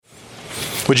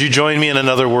Would you join me in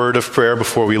another word of prayer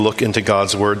before we look into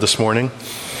God's word this morning?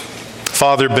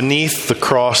 Father, beneath the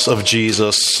cross of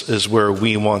Jesus is where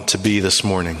we want to be this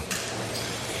morning.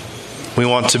 We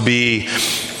want to be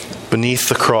beneath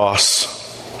the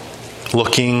cross,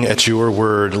 looking at your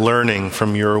word, learning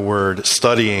from your word,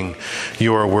 studying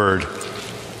your word.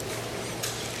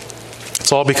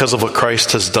 It's all because of what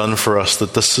Christ has done for us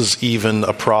that this is even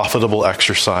a profitable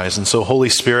exercise. And so, Holy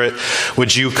Spirit,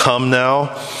 would you come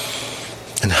now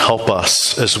and help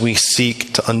us as we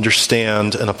seek to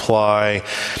understand and apply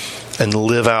and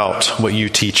live out what you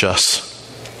teach us.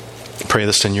 I pray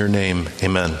this in your name.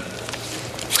 Amen.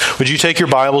 Would you take your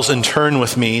Bibles and turn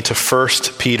with me to 1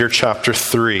 Peter chapter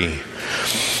 3.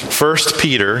 1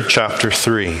 Peter chapter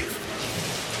 3.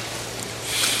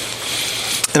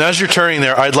 And as you're turning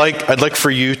there, I'd like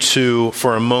for you to,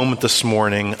 for a moment this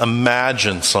morning,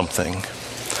 imagine something.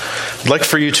 I'd like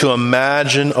for you to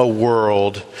imagine a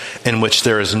world in which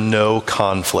there is no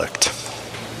conflict.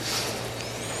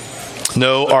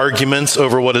 No arguments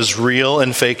over what is real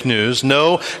and fake news.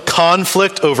 No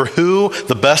conflict over who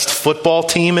the best football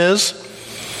team is.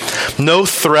 No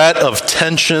threat of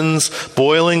tensions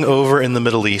boiling over in the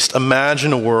Middle East.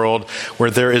 Imagine a world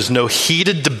where there is no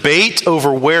heated debate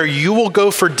over where you will go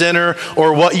for dinner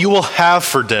or what you will have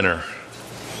for dinner.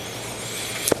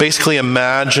 Basically,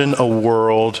 imagine a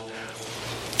world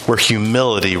where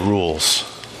humility rules.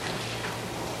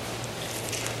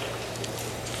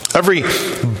 Every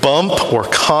bump or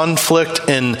conflict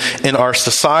in our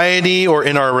society or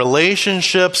in our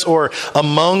relationships or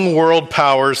among world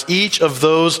powers, each of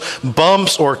those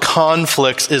bumps or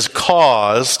conflicts is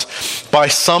caused by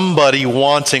somebody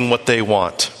wanting what they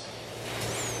want.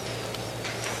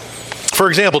 For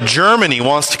example, Germany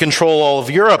wants to control all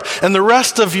of Europe, and the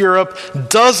rest of Europe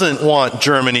doesn't want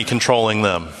Germany controlling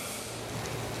them.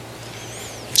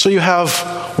 So you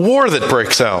have war that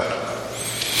breaks out.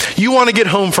 You want to get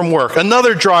home from work.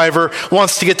 Another driver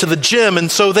wants to get to the gym,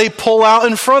 and so they pull out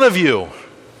in front of you.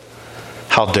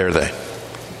 How dare they?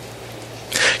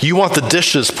 You want the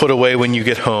dishes put away when you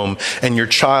get home, and your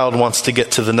child wants to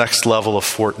get to the next level of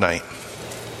Fortnite.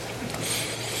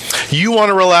 You want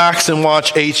to relax and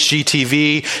watch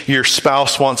HGTV. Your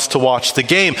spouse wants to watch the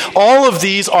game. All of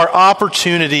these are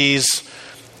opportunities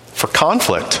for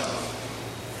conflict.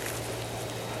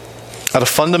 At a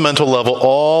fundamental level,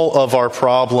 all of our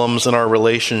problems in our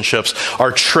relationships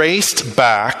are traced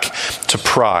back to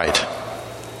pride.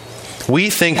 We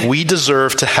think we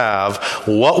deserve to have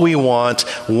what we want,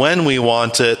 when we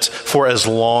want it, for as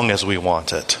long as we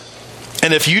want it.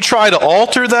 And if you try to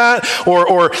alter that,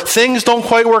 or things don't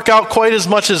quite work out quite as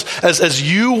much as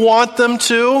you want them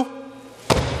to,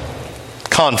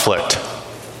 conflict.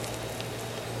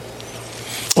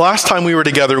 Last time we were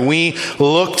together, we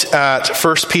looked at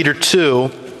 1 Peter 2,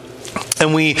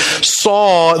 and we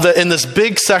saw that in this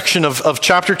big section of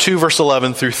chapter 2, verse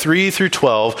 11 through 3 through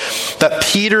 12, that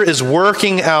Peter is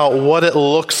working out what it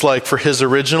looks like for his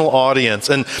original audience,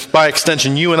 and by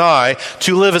extension, you and I,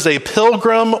 to live as a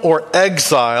pilgrim or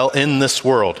exile in this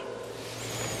world.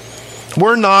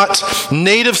 We're not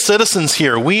native citizens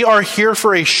here. We are here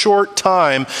for a short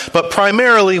time, but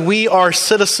primarily we are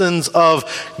citizens of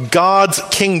God's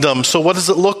kingdom. So what does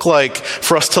it look like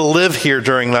for us to live here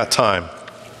during that time?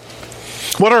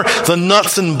 What are the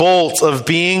nuts and bolts of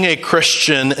being a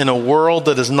Christian in a world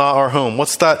that is not our home?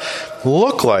 What's that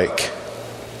look like?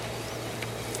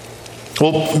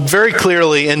 Well, very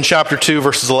clearly in chapter 2,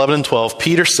 verses 11 and 12,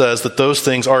 Peter says that those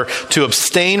things are to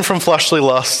abstain from fleshly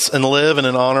lusts and live in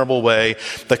an honorable way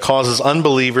that causes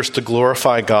unbelievers to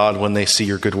glorify God when they see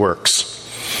your good works.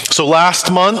 So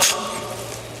last month,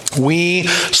 we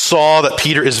saw that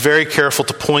Peter is very careful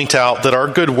to point out that our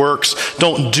good works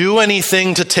don't do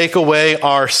anything to take away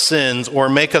our sins or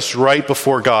make us right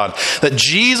before God. That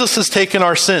Jesus has taken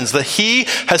our sins, that he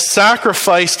has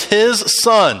sacrificed his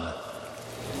son.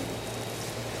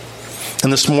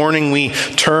 And this morning we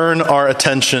turn our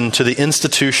attention to the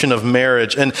institution of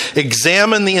marriage and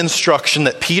examine the instruction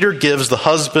that Peter gives the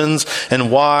husbands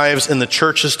and wives in the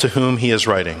churches to whom he is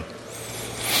writing.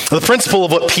 The principle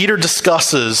of what Peter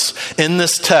discusses in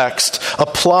this text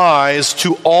applies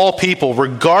to all people,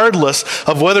 regardless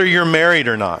of whether you're married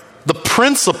or not. The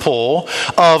principle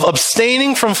of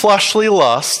abstaining from fleshly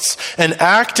lusts and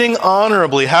acting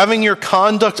honorably, having your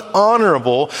conduct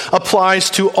honorable, applies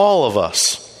to all of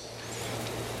us.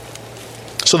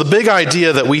 So the big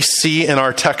idea that we see in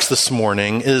our text this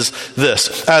morning is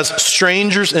this. As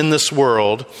strangers in this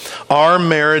world, our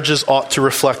marriages ought to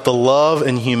reflect the love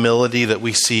and humility that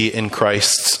we see in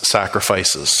Christ's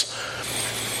sacrifices.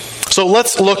 So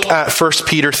let's look at 1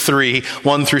 Peter 3,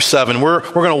 1 through 7. We're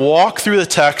going to walk through the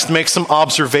text, make some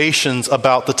observations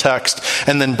about the text,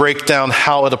 and then break down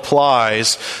how it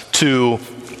applies to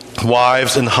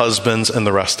wives and husbands and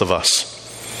the rest of us.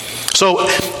 So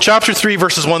chapter 3,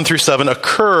 verses 1 through 7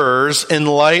 occurs in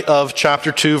light of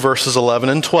chapter 2, verses 11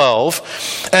 and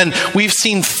 12. And we've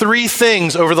seen three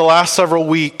things over the last several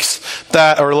weeks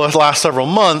or last several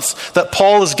months that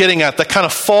Paul is getting at that kind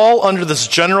of fall under this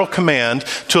general command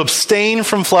to abstain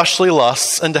from fleshly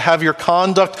lusts and to have your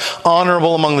conduct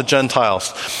honorable among the Gentiles.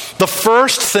 The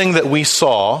first thing that we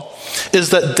saw is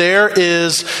that there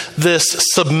is this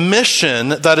submission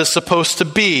that is supposed to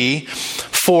be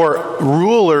for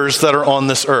rulers that are on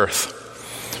this earth.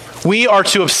 We are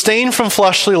to abstain from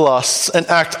fleshly lusts and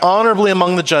act honorably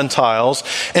among the Gentiles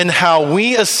in how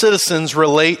we as citizens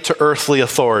relate to earthly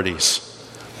authorities.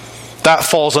 That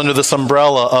falls under this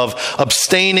umbrella of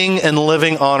abstaining and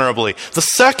living honorably. The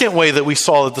second way that we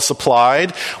saw that this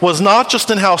applied was not just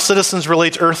in how citizens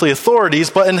relate to earthly authorities,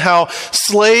 but in how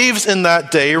slaves in that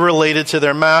day related to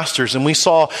their masters. And we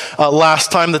saw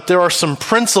last time that there are some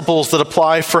principles that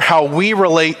apply for how we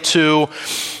relate to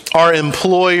our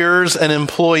employers and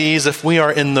employees if we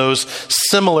are in those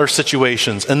similar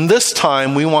situations. And this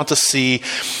time we want to see,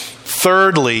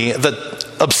 thirdly, that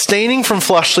abstaining from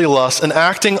fleshly lusts and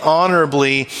acting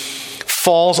honorably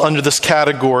falls under this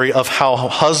category of how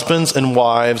husbands and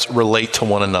wives relate to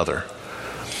one another.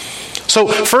 So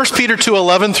 1 Peter 2,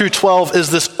 11 through 12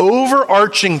 is this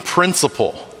overarching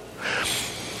principle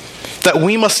that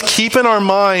we must keep in our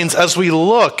minds as we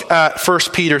look at 1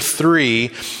 Peter 3,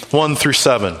 1 through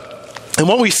 7. And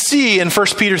what we see in 1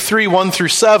 Peter 3, 1 through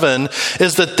 7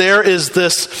 is that there is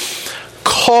this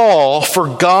call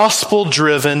for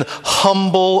gospel-driven,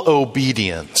 humble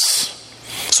obedience.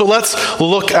 So let's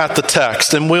look at the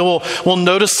text, and we'll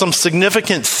notice some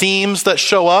significant themes that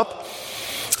show up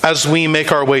as we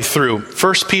make our way through.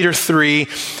 1 Peter 3,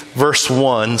 verse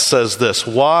 1 says this: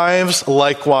 "Wives,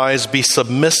 likewise, be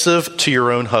submissive to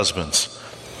your own husbands."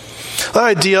 The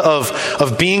idea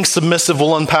of being submissive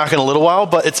we'll unpack in a little while,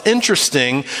 but it's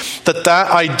interesting that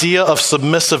idea of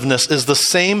submissiveness is the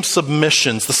same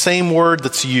submissions, the same word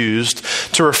that's used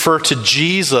to refer to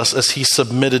Jesus as he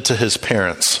submitted to his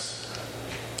parents.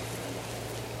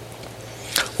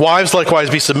 Wives, likewise,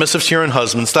 be submissive to your own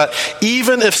husbands, that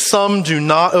even if some do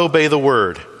not obey the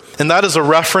word, and that is a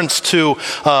reference to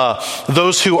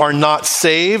those who are not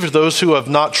saved, those who have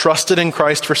not trusted in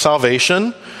Christ for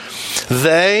salvation,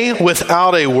 they,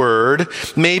 without a word,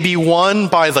 may be won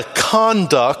by the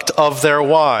conduct of their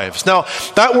wives. Now,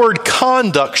 that word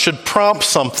conduct should prompt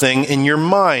something in your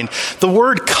mind. The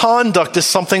word conduct is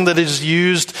something that is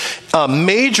used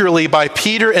majorly by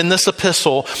Peter in this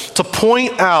epistle to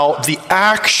point out the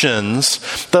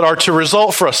actions that are to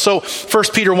result for us. So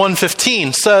 1 Peter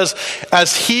 1:15 says,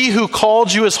 "As he who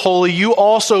called you is holy, you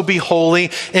also be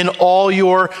holy in all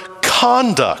your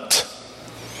conduct."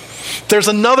 There's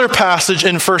another passage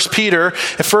in 1 Peter.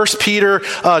 1 Peter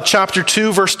chapter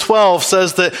 2, verse 12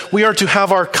 says that we are to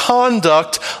have our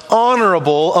conduct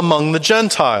honorable among the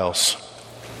Gentiles.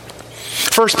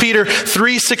 1 Peter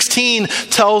 3:16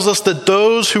 tells us that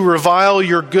those who revile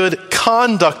your good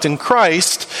conduct in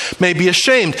Christ may be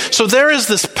ashamed. So there is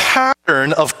this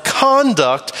pattern of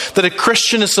conduct that a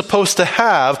Christian is supposed to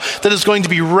have that is going to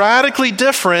be radically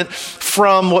different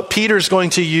from what Peter is going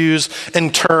to use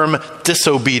in term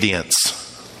disobedience.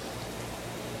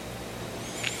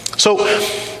 So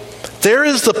there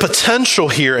is the potential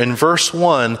here in verse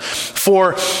 1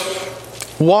 for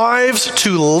wives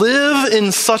to live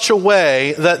in such a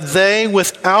way that they,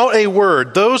 without a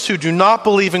word, those who do not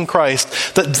believe in Christ,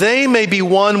 that they may be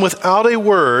won without a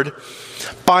word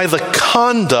by the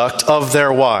conduct of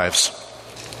their wives.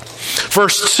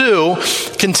 Verse 2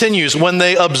 continues, "When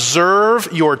they observe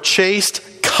your chaste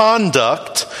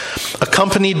conduct,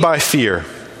 accompanied by fear."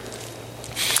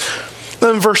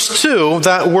 Then verse 2,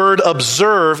 that word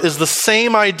observe is the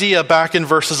same idea back in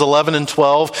verses 11 and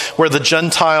 12, where the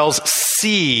Gentiles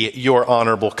see your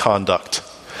honorable conduct.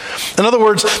 In other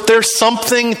words, there's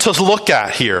something to look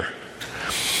at here.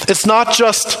 It's not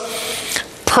just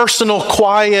personal,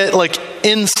 quiet, like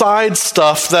inside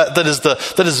stuff that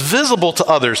is visible to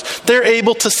others. They're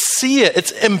able to see it.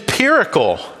 It's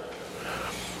empirical.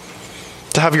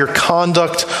 To have your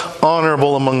conduct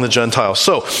honorable among the Gentiles.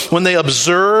 So, when they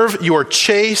observe your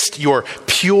chaste, your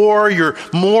pure, your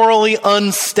morally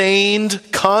unstained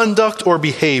conduct or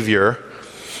behavior,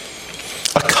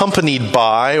 accompanied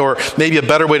by, or maybe a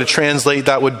better way to translate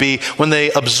that would be, when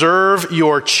they observe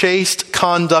your chaste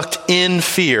conduct in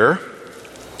fear.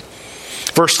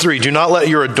 Verse 3, "Do not let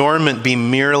your adornment be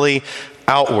merely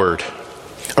outward."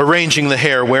 arranging the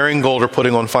hair, wearing gold, or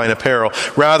putting on fine apparel.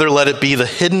 Rather, let it be the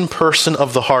hidden person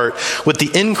of the heart with the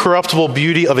incorruptible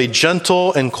beauty of a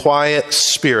gentle and quiet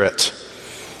spirit.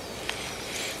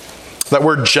 That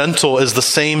word gentle is the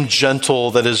same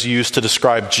gentle that is used to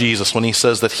describe Jesus when he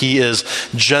says that he is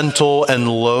gentle and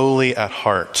lowly at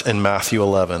heart in Matthew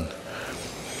 11.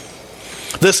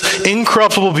 This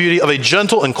incorruptible beauty of a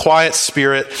gentle and quiet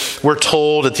spirit, we're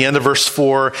told at the end of verse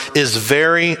 4, is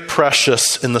very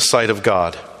precious in the sight of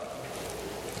God.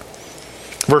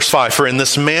 Verse 5, for in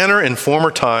this manner in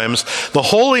former times, the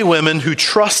holy women who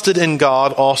trusted in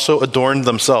God also adorned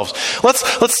themselves.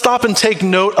 Let's stop and take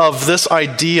note of this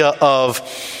idea of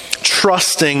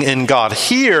trusting in God.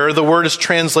 Here, the word is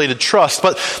translated trust,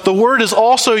 but the word is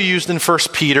also used in 1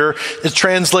 Peter, is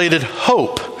translated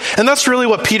hope. And that's really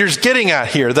what Peter's getting at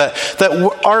here,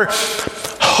 that our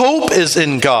hope is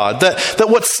in God. That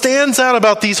what stands out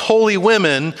about these holy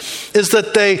women is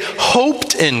that they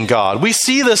hoped in God. We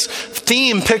see this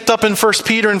theme picked up in 1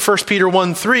 Peter and 1 Peter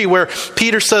 1:3, where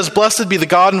Peter says, blessed be the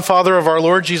God and Father of our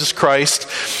Lord Jesus Christ.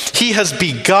 He has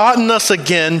begotten us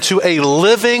again to a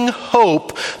living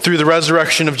hope through the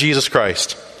resurrection of Jesus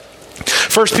Christ.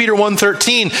 1 Peter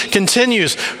 1:13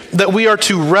 continues that we are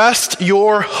to rest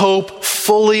your hope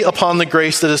fully upon the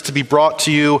grace that is to be brought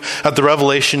to you at the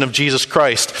revelation of Jesus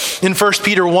Christ. In 1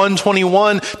 Peter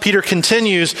 1:21, Peter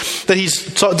continues that he's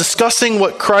discussing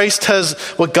what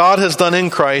God has done in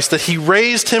Christ, that he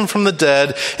raised him from the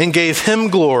dead and gave him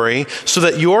glory, so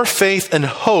that your faith and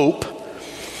hope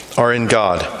are in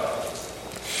God.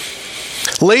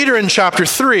 Later in chapter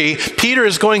 3, Peter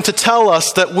is going to tell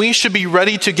us that we should be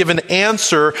ready to give an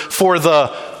answer for the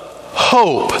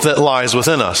hope that lies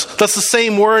within us. That's the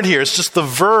same word here. It's just the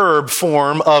verb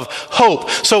form of hope.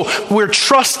 So we're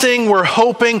trusting, we're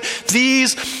hoping.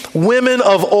 These women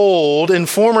of old in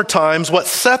former times, what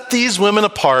set these women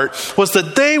apart was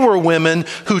that they were women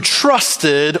who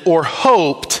trusted or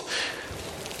hoped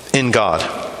in God.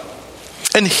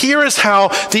 And here is how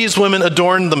these women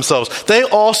adorned themselves. They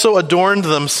also adorned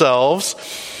themselves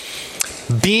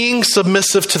being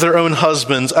submissive to their own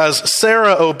husbands, as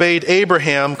Sarah obeyed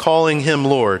Abraham, calling him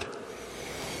Lord.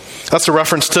 That's a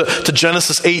reference to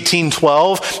Genesis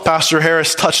 18:12. Pastor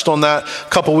Harris touched on that a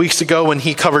couple weeks ago when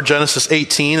he covered Genesis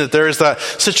 18, that there is that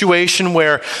situation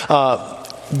where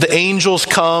the angels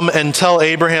come and tell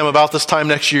Abraham about this time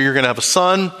next year you're going to have a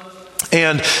son.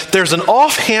 And there's an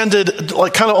offhanded,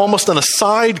 like kind of almost an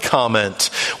aside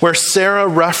comment where Sarah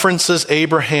references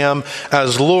Abraham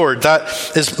as Lord. That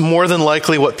is more than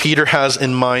likely what Peter has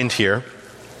in mind here.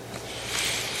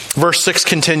 Verse 6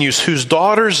 continues, whose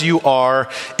daughters you are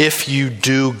if you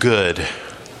do good.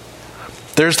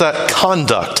 There's that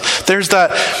conduct. There's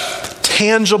that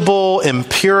tangible,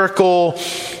 empirical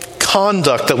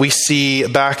conduct that we see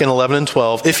back in 11 and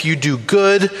 12. If you do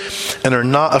good and are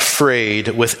not afraid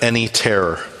with any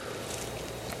terror.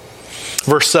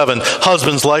 Verse 7,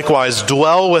 husbands likewise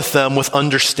dwell with them with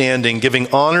understanding,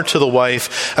 giving honor to the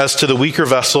wife as to the weaker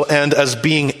vessel, and as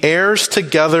being heirs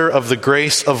together of the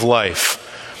grace of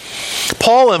life.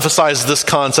 Paul emphasizes this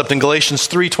concept in Galatians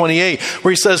 3:28,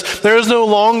 where he says, there is no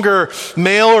longer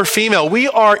male or female. We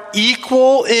are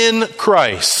equal in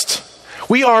Christ.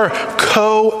 We are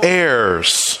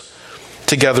co-heirs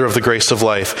together of the grace of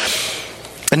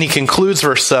life. And he concludes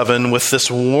verse 7 with this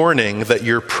warning that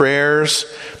your prayers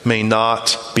may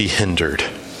not be hindered.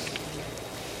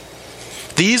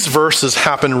 These verses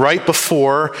happen right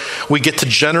before we get to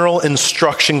general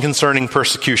instruction concerning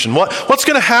persecution. What's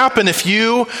going to happen if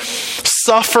you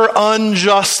suffer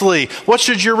unjustly? What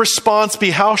should your response be?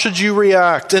 How should you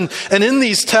react? And in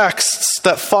these texts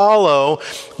that follow,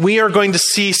 we are going to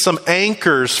see some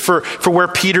anchors for where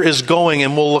Peter is going,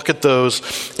 and we'll look at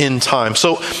those in time.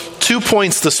 So 2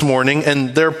 points this morning,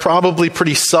 and they're probably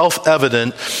pretty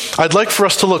self-evident. I'd like for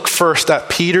us to look first at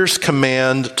Peter's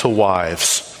command to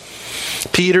wives.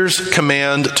 Peter's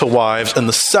command to wives. And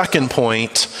the second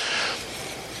point,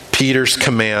 Peter's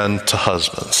command to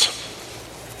husbands.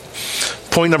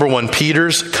 Point number 1,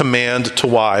 Peter's command to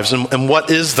wives. And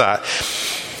what is that?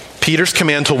 Peter's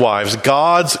command to wives,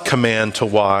 God's command to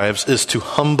wives, is to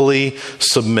humbly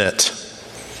submit.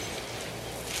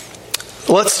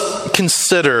 Let's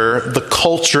consider the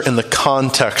culture and the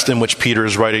context in which Peter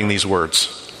is writing these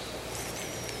words.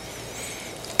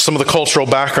 some of the cultural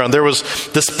background. There was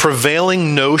this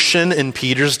prevailing notion in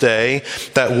Peter's day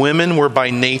that women were by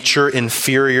nature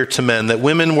inferior to men, that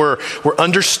women were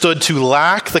understood to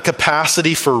lack the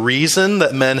capacity for reason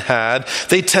that men had.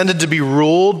 They tended to be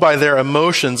ruled by their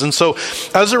emotions. And so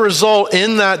as a result,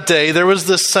 in that day, there was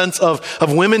this sense of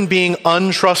women being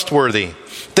untrustworthy.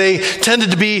 They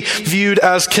tended to be viewed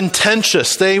as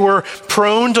contentious. They were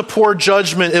prone to poor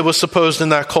judgment, it was supposed, in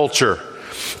that culture.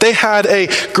 They had a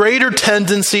greater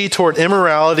tendency toward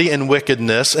immorality and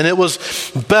wickedness, and it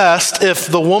was best if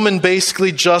the woman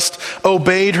basically just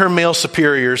obeyed her male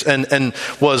superiors and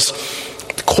was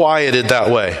quieted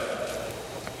that way.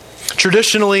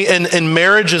 Traditionally, in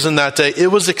marriages in that day,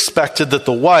 it was expected that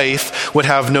the wife would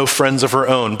have no friends of her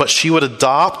own, but she would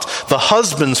adopt the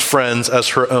husband's friends as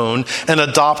her own and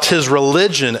adopt his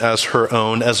religion as her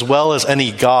own, as well as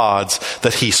any gods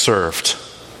that he served.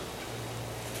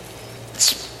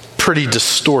 It's pretty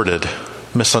distorted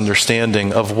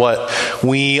misunderstanding of what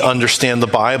we understand the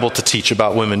Bible to teach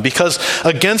about women. Because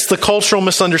against the cultural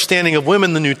misunderstanding of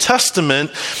women, the New Testament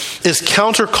is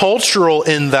countercultural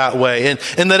in that way,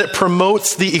 and that it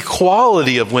promotes the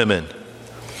equality of women.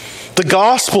 The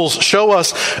Gospels show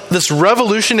us this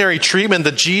revolutionary treatment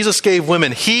that Jesus gave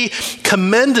women. He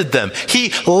commended them.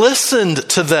 He listened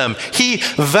to them. He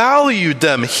valued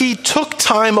them. He took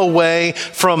time away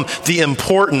from the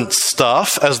important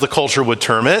stuff, as the culture would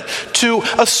term it, to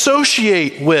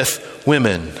associate with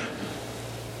women.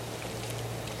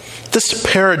 This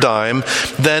paradigm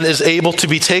then is able to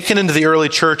be taken into the early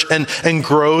church and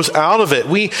grows out of it.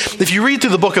 If you read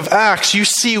through the book of Acts, you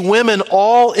see women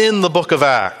all in the book of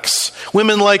Acts.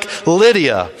 Women like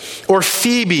Lydia or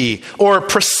Phoebe or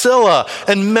Priscilla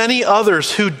and many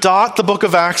others who dot the book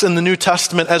of Acts in the New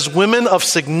Testament as women of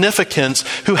significance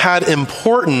who had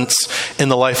importance in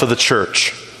the life of the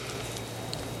church.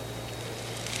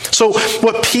 So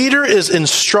what Peter is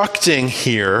instructing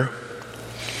here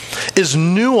is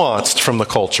nuanced from the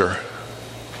culture.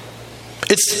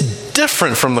 It's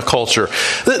different from the culture.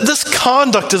 This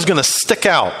conduct is going to stick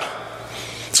out.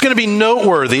 It's going to be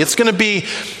noteworthy. It's going to be,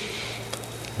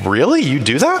 really? You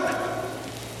do that?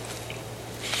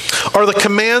 Are the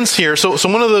commands here, so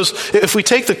one of those, if we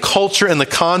take the culture and the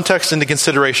context into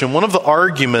consideration, one of the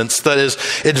arguments that is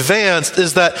advanced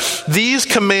is that these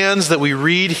commands that we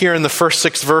read here in the first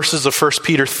 6 verses of 1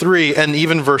 Peter 3 and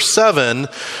even verse 7,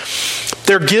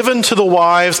 they're given to the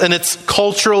wives and it's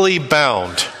culturally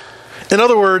bound. In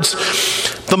other words,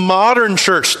 the modern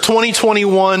church,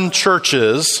 2021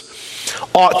 churches,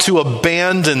 ought to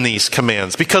abandon these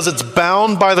commands because it's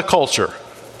bound by the culture.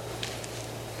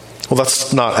 Well,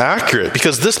 that's not accurate,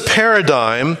 because this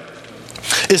paradigm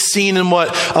is seen in what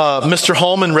Mr.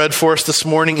 Holman read for us this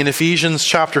morning in Ephesians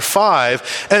chapter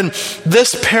 5. And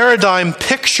this paradigm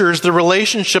pictures the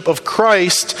relationship of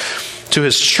Christ to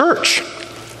his church.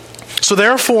 So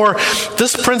therefore,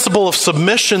 this principle of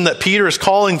submission that Peter is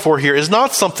calling for here is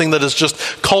not something that is just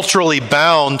culturally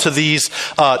bound to these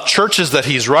churches that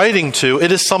he's writing to.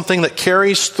 It is something that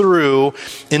carries through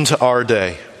into our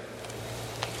day.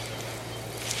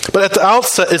 But at the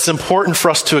outset, it's important for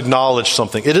us to acknowledge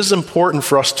something. It is important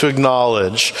for us to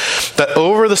acknowledge that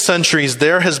over the centuries,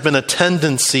 there has been a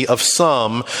tendency of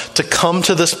some to come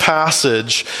to this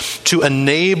passage to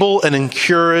enable and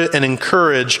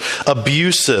encourage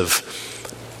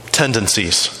abusive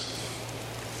tendencies.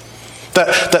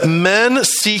 That men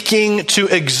seeking to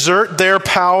exert their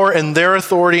power and their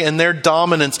authority and their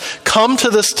dominance come to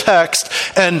this text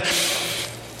and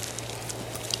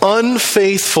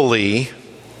unfaithfully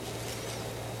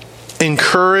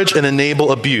encourage and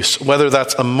enable abuse, whether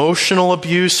that's emotional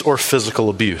abuse or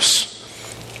physical abuse.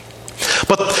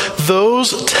 But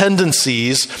those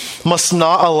tendencies must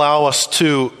not allow us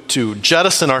to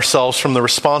jettison ourselves from the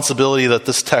responsibility that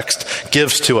this text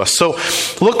gives to us. So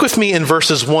look with me in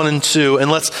verses 1 and 2, and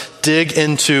let's dig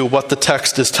into what the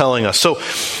text is telling us. So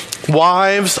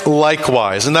wives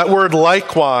likewise, and that word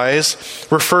likewise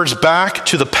refers back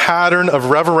to the pattern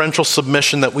of reverential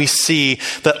submission that we see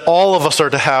that all of us are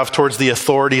to have towards the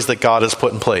authorities that God has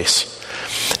put in place.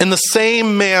 In the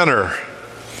same manner.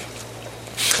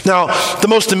 Now, the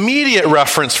most immediate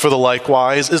reference for the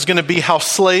likewise is going to be how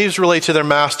slaves relate to their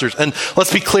masters. And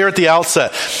let's be clear at the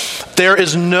outset, there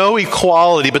is no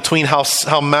equality between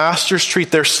how masters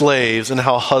treat their slaves and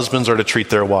how husbands are to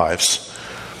treat their wives.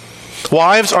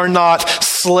 Wives are not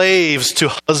slaves to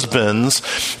husbands,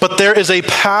 but there is a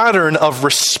pattern of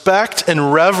respect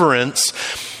and reverence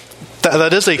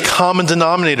that is a common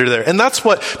denominator there. And that's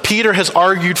what Peter has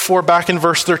argued for back in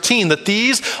verse 13, that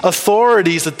these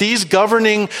authorities, that these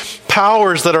governing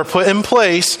powers that are put in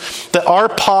place, that our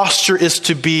posture is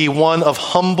to be one of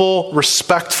humble,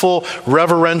 respectful,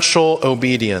 reverential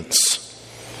obedience.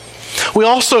 We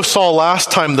also saw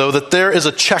last time, though, that there is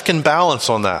a check and balance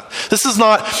on that. This is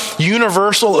not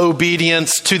universal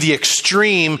obedience to the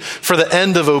extreme for the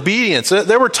end of obedience.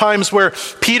 There were times where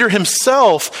Peter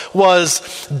himself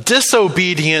was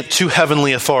disobedient to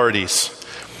heavenly authorities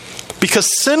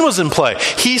because sin was in play.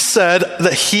 He said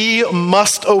that he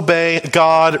must obey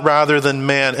God rather than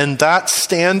man, and that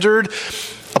standard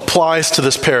applies to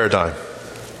this paradigm.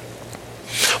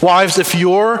 Wives, if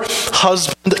your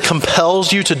husband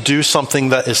compels you to do something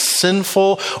that is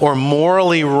sinful or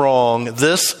morally wrong,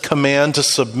 this command to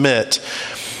submit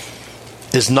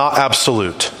is not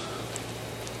absolute.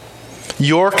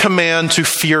 Your command to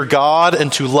fear God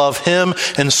and to love Him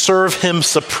and serve Him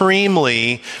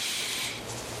supremely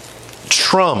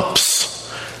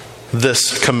trumps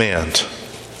this command.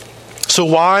 So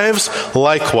wives,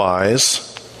 likewise,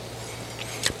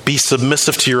 be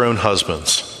submissive to your own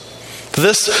husbands.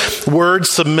 This word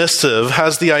submissive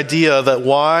has the idea that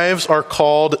wives are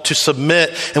called to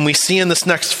submit, and we see in this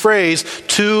next phrase,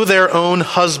 to their own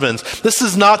husbands. This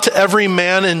is not to every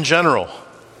man in general.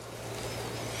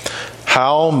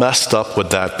 How messed up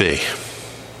would that be?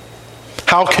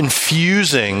 How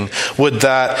confusing would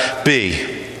that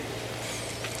be?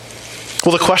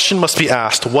 Well, the question must be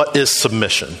asked, what is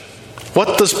submission?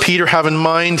 What does Peter have in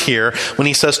mind here when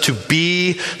he says to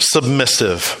be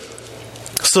submissive?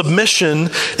 Submission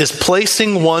is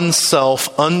placing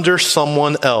oneself under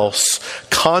someone else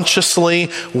consciously,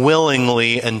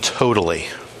 willingly, and totally.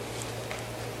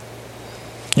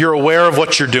 You're aware of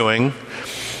what you're doing.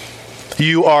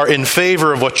 You are in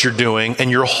favor of what you're doing, and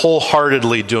you're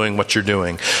wholeheartedly doing what you're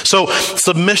doing. So,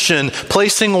 submission,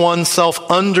 placing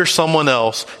oneself under someone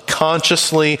else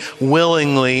consciously,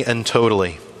 willingly, and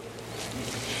totally.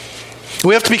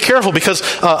 We have to be careful because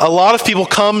a lot of people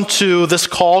come to this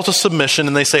call to submission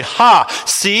and they say,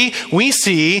 we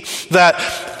see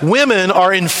that women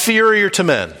are inferior to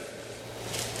men.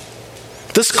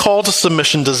 This call to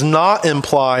submission does not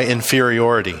imply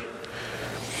inferiority.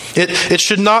 It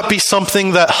should not be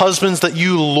something that husbands, that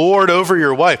you lord over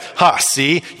your wife.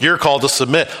 You're called to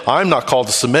submit. I'm not called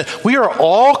to submit. We are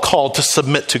all called to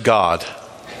submit to God.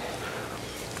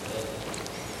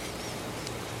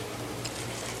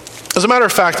 As a matter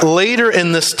of fact, later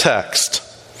in this text,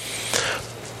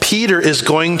 Peter is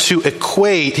going to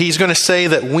he's going to say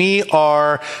that we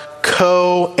are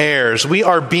co-heirs. We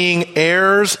are being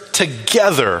heirs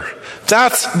together.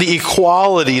 That's the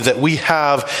equality that we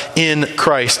have in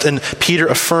Christ, and Peter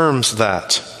affirms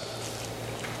that.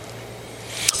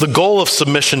 The goal of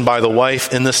submission by the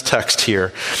wife in this text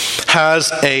here has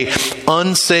an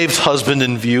unsaved husband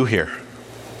in view here.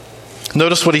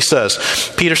 Notice what he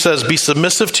says. Peter says, be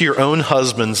submissive to your own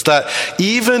husbands, that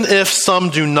even if some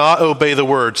do not obey the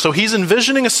word. So he's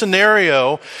envisioning a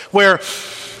scenario where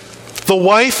the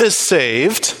wife is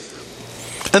saved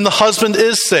and the husband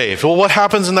is saved. Well, what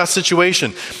happens in that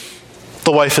situation?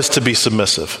 The wife is to be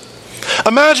submissive.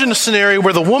 Imagine a scenario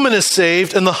where the woman is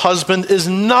saved and the husband is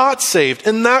not saved.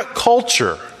 In that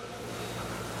culture,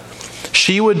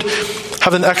 she would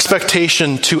have an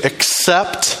expectation to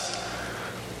accept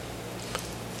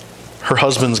her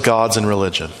husband's gods and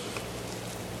religion.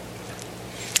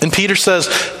 And Peter says,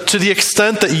 to the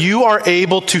extent that you are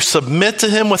able to submit to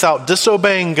him without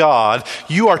disobeying God,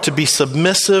 you are to be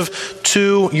submissive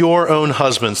to your own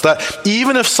husbands. That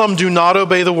even if some do not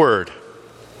obey the word,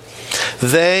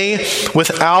 they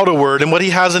without a word, and what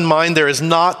he has in mind there is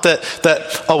not that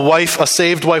a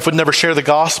saved wife would never share the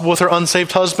gospel with her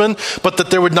unsaved husband, but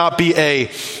that there would not be a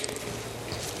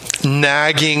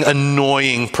nagging,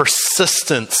 annoying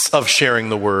persistence of sharing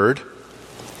the word.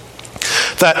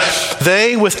 That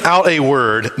they, without a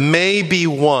word, may be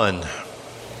won.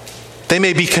 They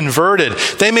may be converted.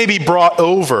 They may be brought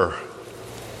over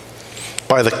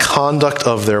by the conduct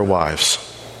of their wives.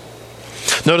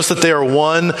 Notice that they are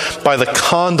won by the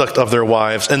conduct of their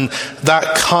wives, and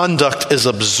that conduct is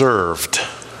observed.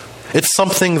 It's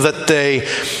something that they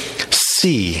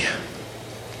see.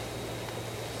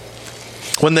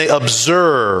 When they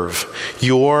observe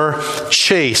your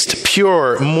chaste,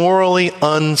 pure, morally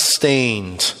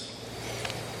unstained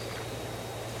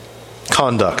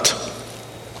conduct,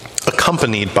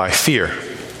 accompanied by fear.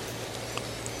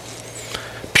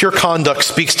 Pure conduct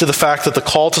speaks to the fact that the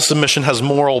call to submission has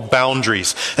moral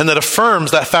boundaries, and that affirms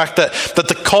that fact that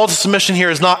the call to submission here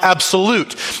is not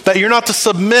absolute, that you're not to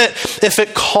submit if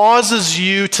it causes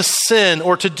you to sin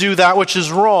or to do that which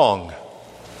is wrong.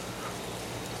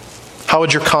 How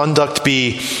would your conduct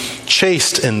be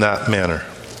chaste in that manner?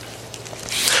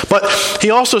 But he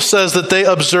also says that they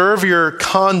observe your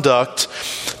conduct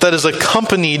that is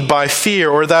accompanied by fear,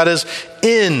 or that is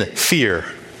in fear.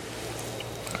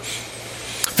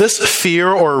 This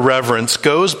fear or reverence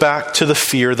goes back to the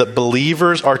fear that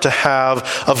believers are to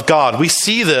have of God. We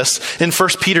see this in 1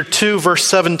 Peter 2, verse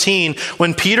 17,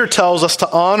 when Peter tells us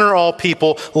to honor all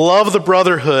people, love the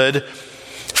brotherhood,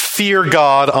 fear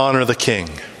God, honor the king.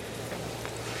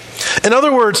 In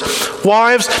other words,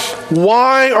 wives,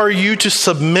 why are you to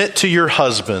submit to your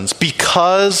husbands?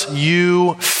 Because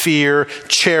you fear,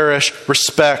 cherish,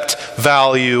 respect,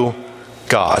 value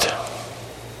God.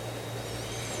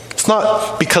 It's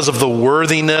not because of the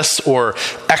worthiness or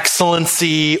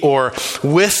excellency or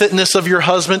with-itness of your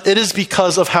husband. It is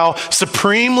because of how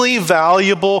supremely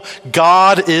valuable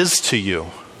God is to you.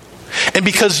 And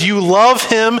because you love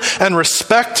him and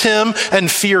respect him and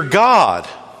fear God,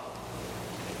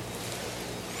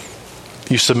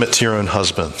 you submit to your own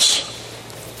husbands.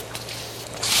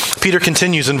 Peter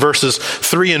continues in verses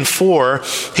 3 and 4.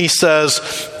 He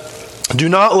says, do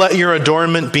not let your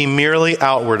adornment be merely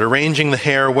outward, arranging the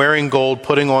hair, wearing gold,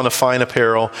 putting on a fine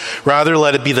apparel. Rather,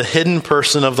 let it be the hidden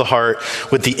person of the heart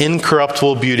with the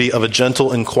incorruptible beauty of a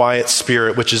gentle and quiet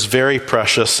spirit, which is very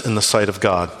precious in the sight of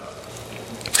God.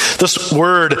 This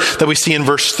word that we see in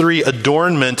verse 3,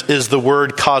 adornment, is the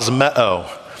word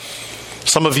cosmeo.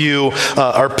 Some of you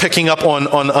are picking up on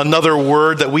another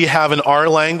word that we have in our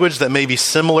language that may be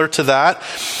similar to that.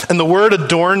 And the word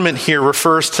adornment here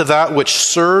refers to that which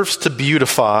serves to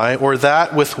beautify, or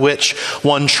that with which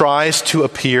one tries to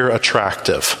appear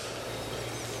attractive.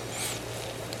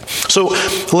 So,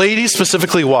 ladies,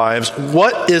 specifically wives,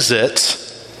 what is it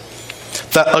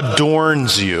that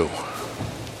adorns you?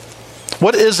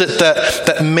 What is it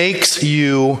that makes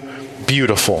you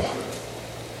beautiful?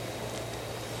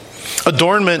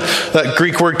 Adornment, that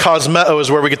Greek word cosmeo,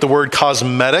 is where we get the word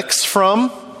cosmetics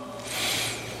from.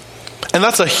 And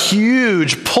that's a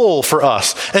huge pull for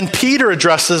us. And Peter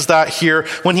addresses that here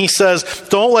when he says,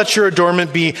 don't let your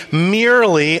adornment be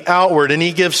merely outward. And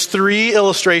he gives 3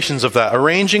 illustrations of that: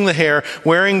 arranging the hair,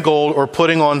 wearing gold, or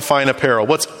putting on fine apparel.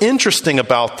 What's interesting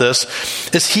about this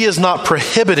is he is not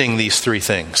prohibiting these 3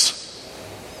 things.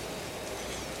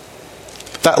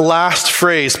 That last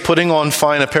phrase, putting on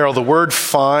fine apparel, the word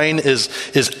fine is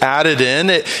added in.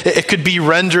 It could be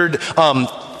rendered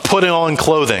putting on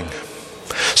clothing.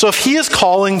 So if he is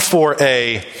calling for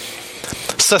a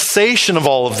cessation of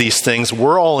all of these things,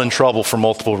 we're all in trouble for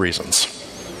multiple reasons.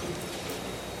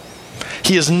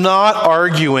 He is not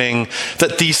arguing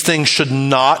that these things should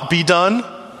not be done.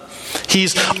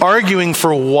 He's arguing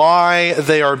for why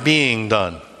they are being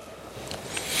done.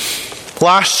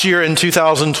 Last year in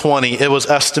 2020, it was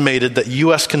estimated that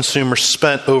U.S. consumers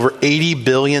spent over $80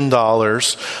 billion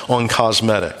on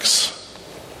cosmetics.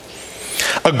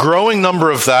 A growing number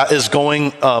of that is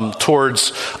going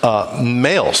towards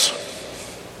males.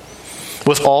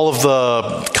 With all of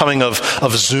the coming of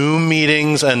Zoom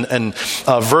meetings and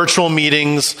virtual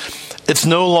meetings, it's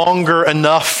no longer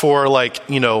enough for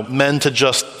men to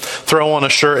just throw on a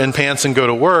shirt and pants and go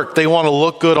to work. They want to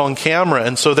look good on camera.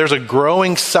 And so there's a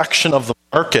growing section of the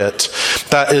market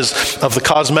that is of the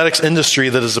cosmetics industry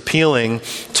that is appealing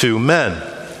to men.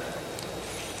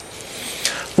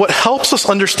 What helps us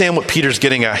understand what Peter's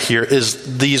getting at here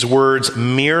is these words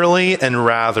merely and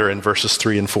rather in verses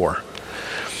 3 and 4.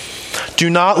 Do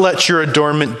not let your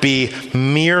adornment be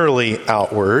merely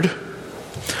outward.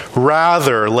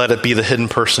 Rather, let it be the hidden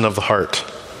person of the heart.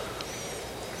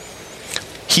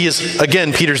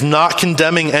 Peter's not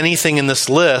condemning anything in this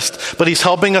list, but he's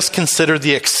helping us consider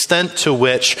the extent to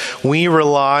which we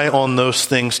rely on those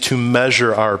things to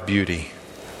measure our beauty.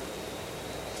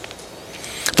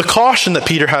 The caution that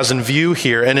Peter has in view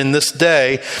here, and in this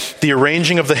day, the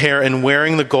arranging of the hair and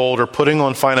wearing the gold or putting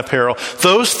on fine apparel,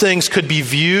 those things could be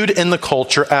viewed in the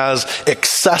culture as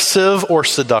excessive or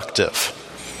seductive.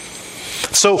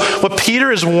 So what Peter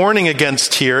is warning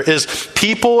against here is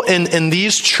people in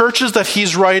these churches that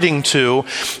he's writing to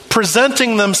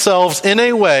presenting themselves in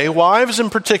a way, wives in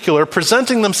particular,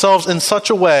 presenting themselves in such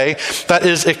a way that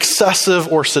is excessive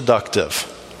or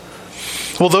seductive.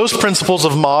 Well, those principles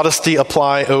of modesty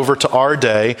apply over to our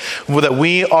day, that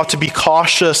we ought to be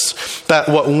cautious that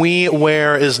what we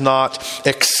wear is not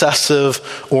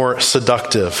excessive or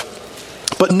seductive.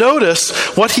 But notice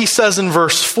what he says in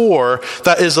verse 4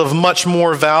 that is of much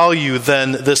more value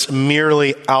than this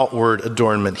merely outward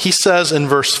adornment. He says in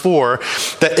verse 4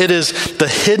 that it is the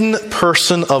hidden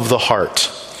person of the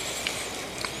heart.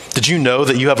 Did you know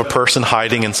that you have a person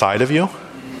hiding inside of you?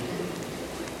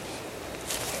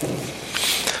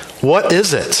 What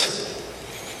is it?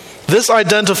 This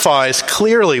identifies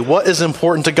clearly what is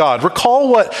important to God. Recall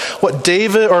what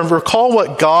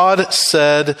God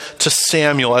said to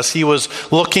Samuel as he was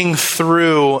looking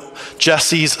through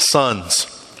Jesse's sons.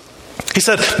 He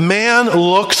said, man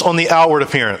looks on the outward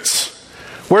appearance.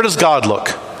 Where does God look?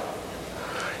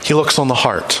 He looks on the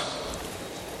heart.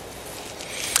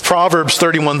 Proverbs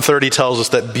 31:30 tells us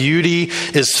that beauty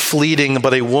is fleeting,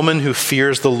 but a woman who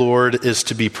fears the Lord is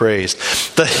to be praised.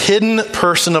 The hidden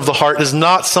person of the heart is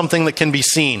not something that can be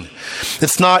seen.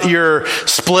 It's not your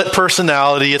split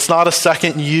personality. It's not a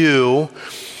second you.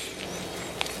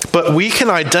 But we can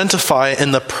identify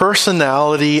in the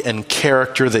personality and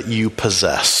character that you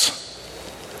possess.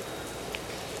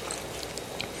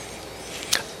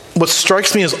 What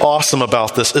strikes me as awesome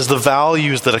about this is the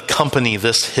values that accompany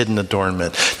this hidden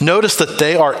adornment. Notice that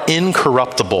they are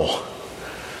incorruptible.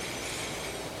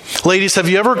 Ladies, have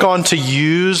you ever gone to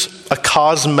use a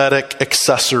cosmetic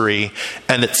accessory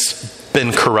and it's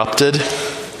been corrupted?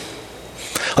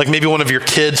 Like maybe one of your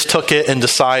kids took it and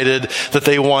decided that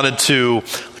they wanted to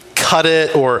cut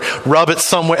it or rub it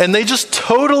somewhere, and they just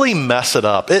totally mess it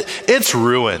up. It's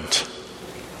ruined.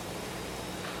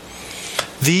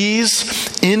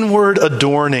 These inward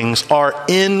adornings are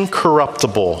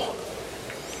incorruptible.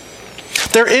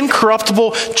 They're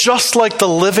incorruptible just like the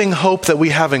living hope that we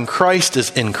have in Christ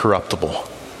is incorruptible.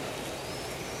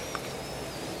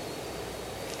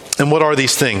 And what are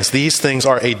these things? These things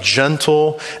are a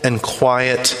gentle and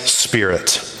quiet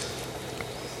spirit.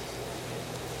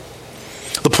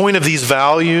 The point of these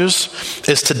values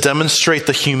is to demonstrate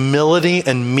the humility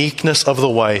and meekness of the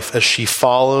wife as she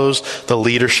follows the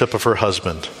leadership of her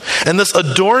husband. And this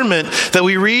adornment that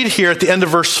we read here at the end of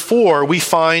verse 4, we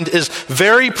find is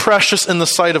very precious in the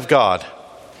sight of God.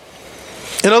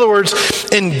 In other words,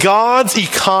 in God's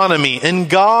economy, in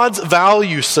God's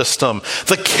value system,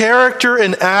 the character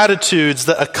and attitudes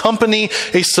that accompany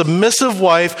a submissive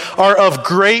wife are of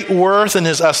great worth in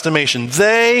his estimation.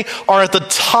 They are at the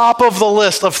top of the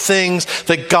list of things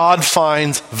that God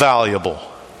finds valuable.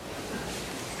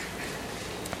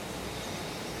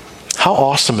 How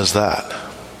awesome is that?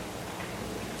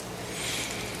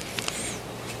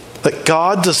 That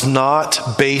God does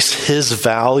not base his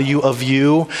value of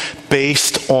you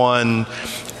based on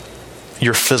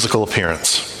your physical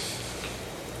appearance.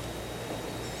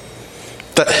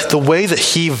 That the way that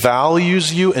he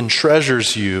values you and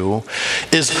treasures you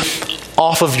is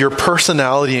off of your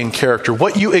personality and character,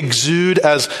 what you exude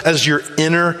as your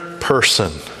inner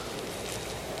person.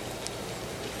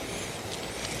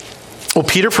 Well,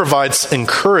 Peter provides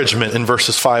encouragement in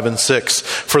verses 5 and 6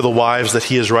 for the wives that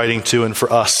he is writing to and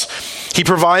for us. He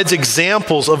provides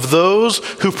examples of those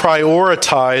who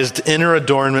prioritized inner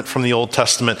adornment from the Old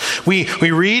Testament. We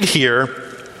read here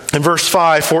in verse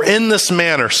 5, for in this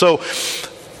manner, so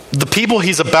the people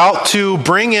he's about to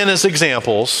bring in as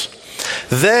examples,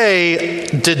 they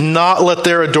did not let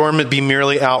their adornment be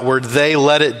merely outward. They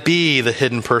let it be the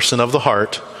hidden person of the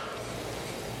heart.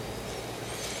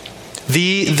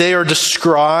 They are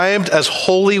described as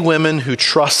holy women who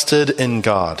trusted in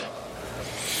God.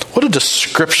 What a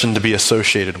description to be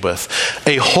associated with.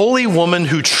 A holy woman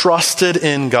who trusted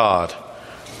in God.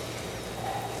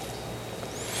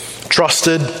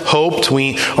 Trusted, hoped.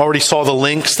 We already saw the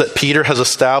links that Peter has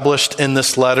established in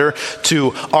this letter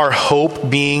to our hope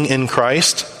being in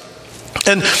Christ.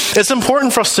 And it's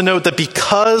important for us to note that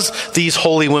because these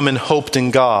holy women hoped in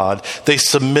God, they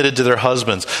submitted to their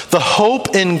husbands. The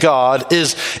hope in God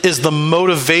is the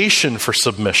motivation for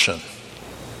submission.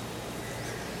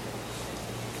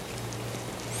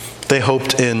 They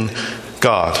hoped in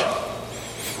God.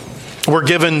 We're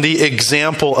given the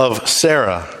example of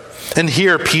Sarah. And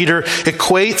here Peter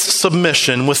equates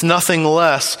submission with nothing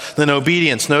less than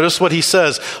obedience. Notice what he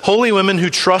says. Holy women who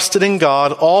trusted in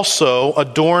God also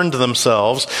adorned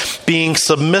themselves, being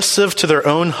submissive to their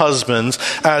own husbands,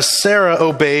 as Sarah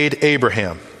obeyed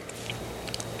Abraham.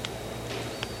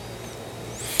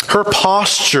 Her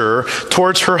posture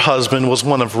towards her husband was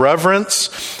one of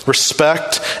reverence,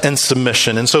 respect, and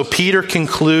submission. And so Peter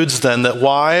concludes then that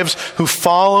wives who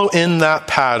follow in that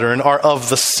pattern are of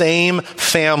the same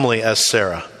family as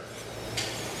Sarah.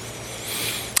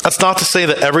 That's not to say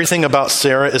that everything about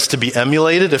Sarah is to be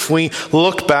emulated. If we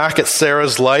look back at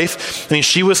Sarah's life,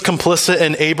 she was complicit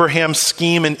in Abraham's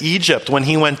scheme in Egypt when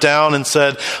he went down and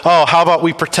said, oh, how about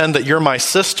we pretend that you're my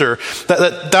sister?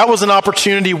 That was an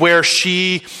opportunity where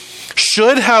she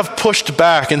should have pushed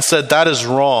back and said, that is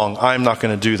wrong. I'm not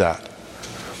going to do that.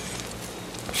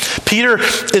 Peter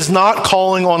is not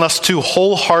calling on us to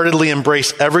wholeheartedly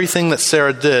embrace everything that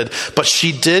Sarah did, but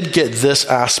she did get this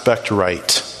aspect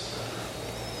right.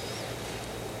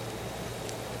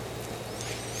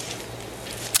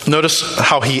 Notice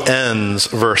how he ends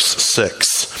verse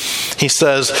 6. He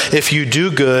says, if you do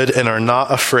good and are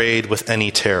not afraid with any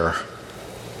terror.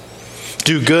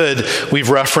 Do good, we've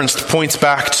referenced, points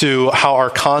back to how our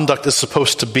conduct is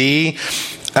supposed to be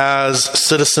as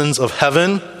citizens of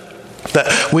heaven.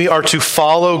 That we are to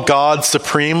follow God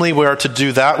supremely. We are to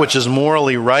do that which is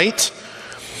morally right.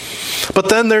 But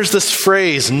then there's this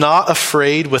phrase, not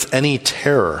afraid with any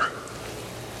terror.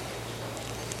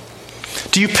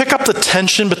 Do you pick up the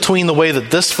tension between the way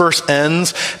that this verse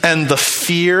ends and the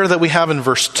fear that we have in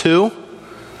verse 2?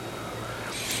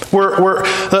 Where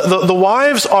the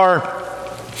wives are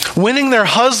winning their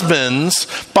husbands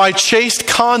by chaste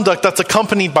conduct that's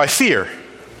accompanied by fear.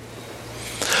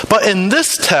 But in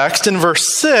this text, in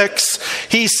verse 6,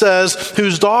 he says,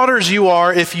 whose daughters you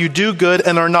are if you do good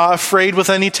and are not afraid with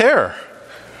any terror.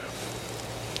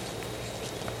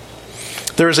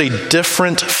 There is a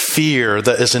different fear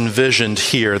that is envisioned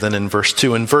here than in verse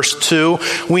 2. In verse 2,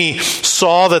 we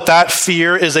saw that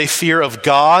fear is a fear of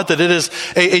God, that it is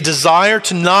a desire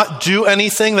to not do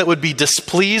anything that would be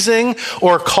displeasing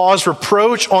or cause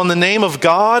reproach on the name of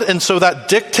God, and so that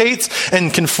dictates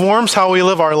and conforms how we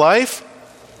live our life.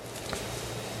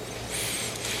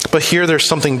 But here there's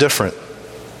something different.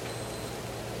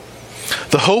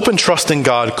 The hope and trust in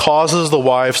God causes the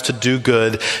wives to do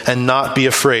good and not be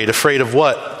afraid. Afraid of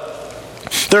what?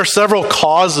 There are several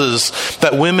causes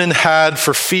that women had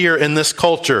for fear in this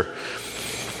culture.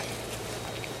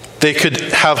 They could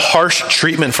have harsh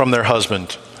treatment from their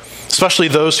husband, especially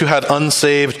those who had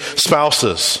unsaved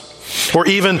spouses, or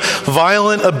even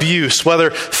violent abuse,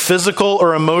 whether physical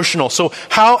or emotional. So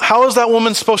how is that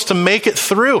woman supposed to make it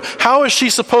through? How is she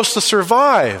supposed to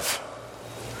survive?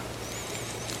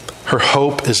 Her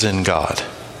hope is in God.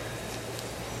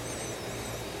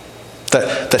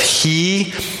 That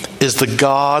He is the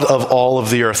God of all of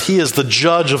the earth. He is the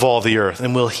judge of all the earth.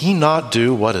 And will He not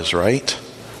do what is right?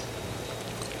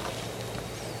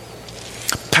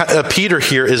 Peter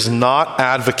here is not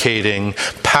advocating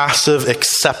passive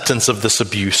acceptance of this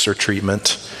abuse or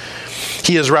treatment.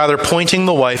 He is rather pointing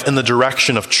the wife in the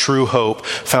direction of true hope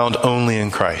found only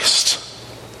in Christ.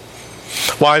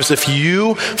 Wives, if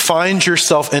you find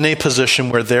yourself in a position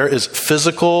where there is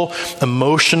physical,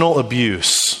 emotional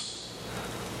abuse,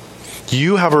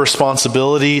 you have a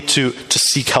responsibility to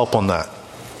seek help on that,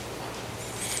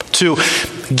 to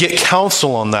get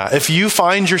counsel on that. If you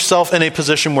find yourself in a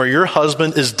position where your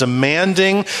husband is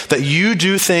demanding that you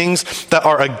do things that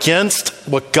are against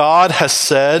what God has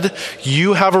said,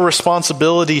 you have a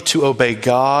responsibility to obey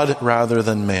God rather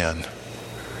than man.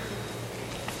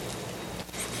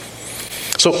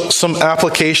 So some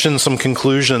applications, some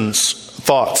conclusions,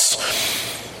 thoughts.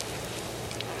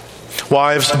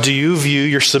 Wives, do you view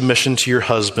your submission to your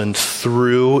husband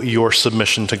through your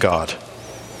submission to God?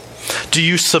 Do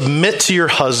you submit to your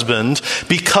husband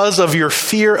because of your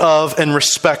fear of and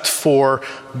respect for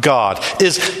God?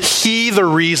 Is he the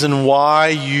reason why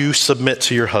you submit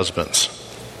to your husband?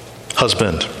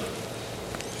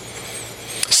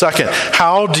 Second,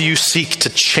 how do you seek to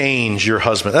change your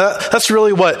husband? That's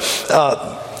really what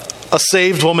a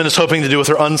saved woman is hoping to do with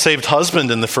her unsaved husband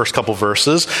in the first couple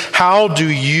verses. How do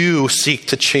you seek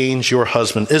to change your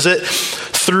husband? Is it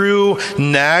through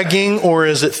nagging, or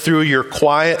is it through your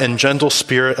quiet and gentle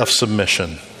spirit of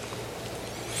submission?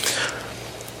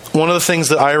 One of the things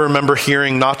that I remember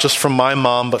hearing, not just from my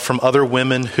mom, but from other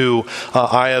women who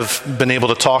I have been able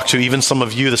to talk to, even some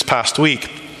of you this past week,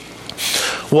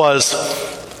 was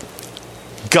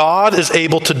God is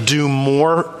able to do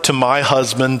more to my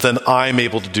husband than I'm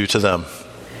able to do to them.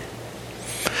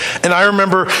 And I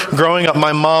remember growing up,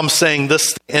 my mom saying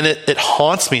this, and it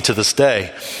haunts me to this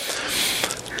day.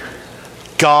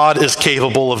 God is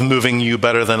capable of moving you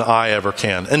better than I ever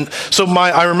can. And so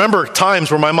I remember times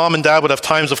where my mom and dad would have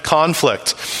times of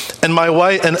conflict, and my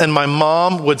wife and my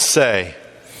mom would say,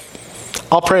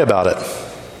 "I'll pray about it."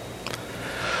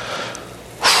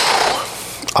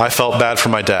 I felt bad for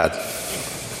my dad.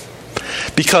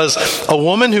 Because a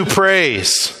woman who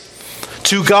prays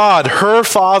to God, her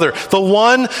Father, the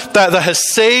one that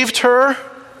has saved her,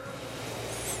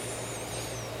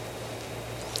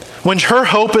 when her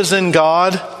hope is in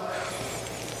God,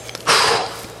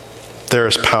 there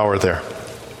is power there.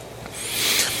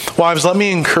 Wives, let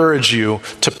me encourage you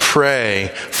to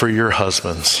pray for your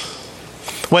husbands.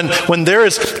 When there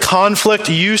is conflict,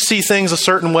 you see things a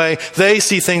certain way, they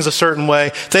see things a certain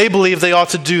way, they believe they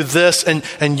ought to do this, and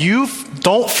you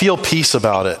don't feel peace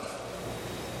about it.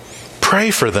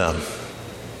 Pray for them.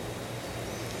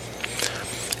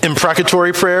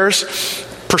 Imprecatory prayers,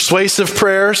 persuasive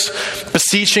prayers,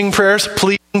 beseeching prayers,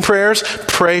 pleading prayers,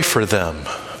 pray for them.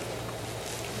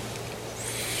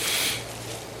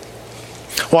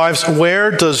 Wives,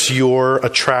 where does your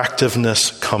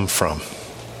attractiveness come from?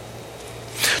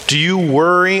 Do you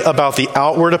worry about the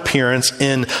outward appearance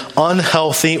in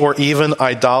unhealthy or even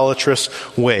idolatrous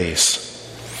ways?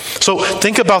 So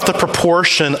think about the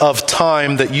proportion of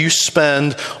time that you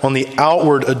spend on the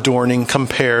outward adorning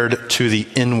compared to the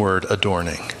inward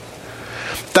adorning.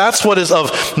 That's what is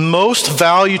of most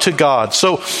value to God.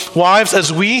 So, wives,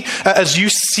 as you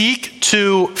seek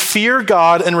to fear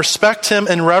God and respect Him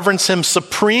and reverence Him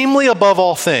supremely above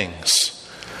all things,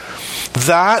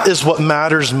 that is what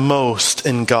matters most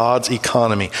in God's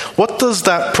economy. What does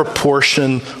that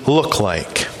proportion look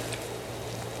like?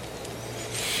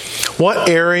 What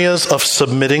areas of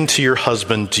submitting to your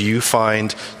husband do you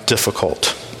find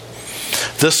difficult?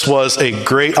 This was a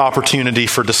great opportunity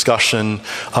for discussion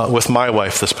with my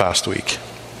wife this past week.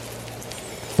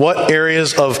 What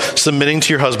areas of submitting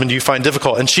to your husband do you find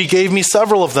difficult? And she gave me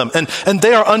several of them. And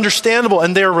they are understandable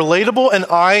and they are relatable, and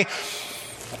I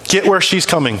get where she's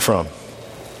coming from.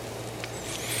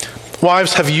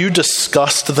 Wives, have you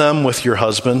discussed them with your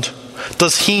husband?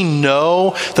 Does he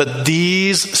know that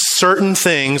these certain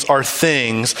things are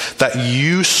things that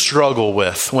you struggle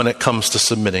with when it comes to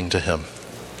submitting to him?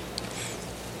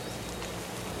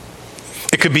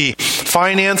 It could be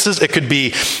finances, it could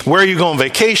be where you go on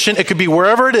vacation, it could be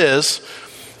wherever it is,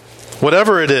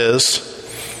 whatever it is,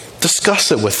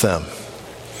 discuss it with them.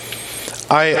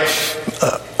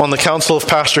 On the counsel of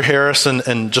Pastor Harris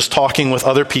and just talking with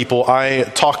other people, I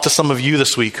talked to some of you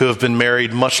this week who have been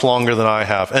married much longer than I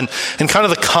have. And kind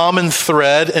of the common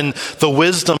thread and the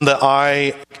wisdom that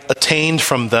I attained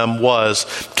from them was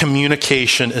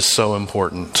communication is so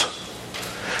important.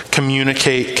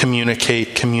 Communicate,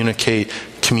 communicate, communicate,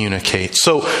 communicate.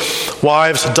 So,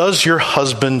 wives, does your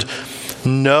husband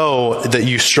know that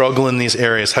you struggle in these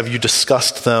areas? Have you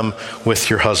discussed them with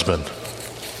your husband?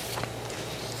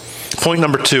 Point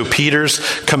number 2, Peter's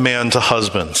command to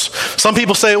husbands. Some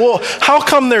people say, well, how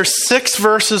come there's 6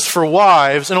 verses for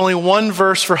wives and only 1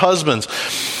 verse for husbands?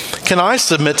 Can I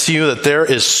submit to you that there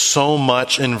is so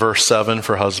much in verse 7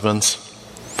 for husbands?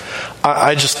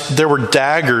 There were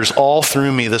daggers all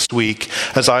through me this week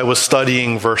as I was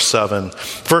studying verse 7.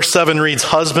 Verse 7 reads,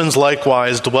 "Husbands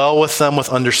likewise dwell with them with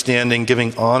understanding,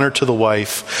 giving honor to the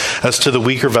wife as to the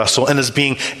weaker vessel, and as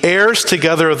being heirs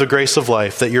together of the grace of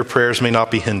life, that your prayers may not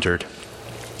be hindered."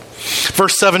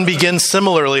 Verse 7 begins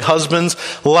similarly, "Husbands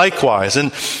likewise."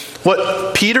 And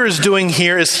what Peter is doing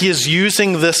here is he is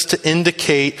using this to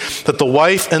indicate that the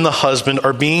wife and the husband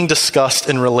are being discussed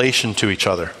in relation to each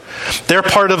other. They're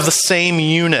part of the same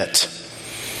unit.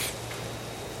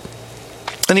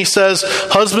 And he says,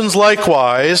 "Husbands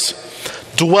likewise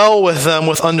dwell with them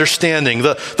with understanding."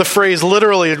 The phrase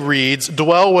literally reads,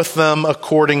 "Dwell with them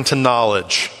according to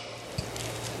knowledge."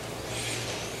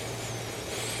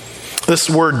 This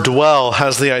word dwell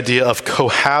has the idea of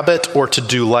cohabit or to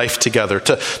do life together,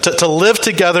 to live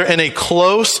together in a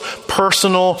close,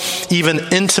 personal, even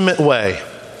intimate way.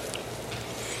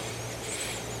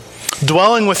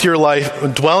 Dwelling with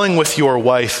your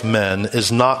wife, men,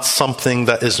 is not something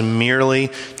that is merely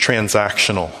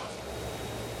transactional.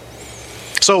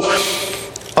 So,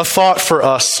 a thought for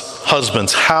us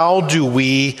husbands: how do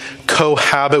we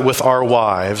cohabit with our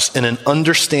wives in an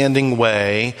understanding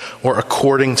way or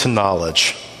according to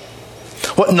knowledge?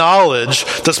 What knowledge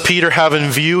does Peter have in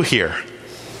view here?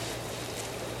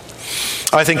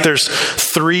 I think there's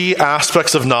 3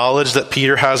 aspects of knowledge that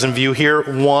Peter has in view here.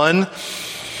 1,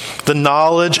 the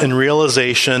knowledge and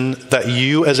realization that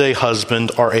you as a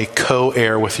husband are a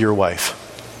co-heir with your wife.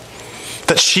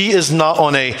 That she is not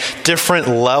on a different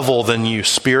level than you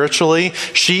spiritually.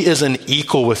 She is an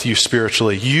equal with you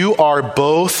spiritually. You are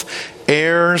both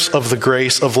heirs of the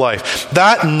grace of life.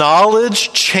 That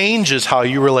knowledge changes how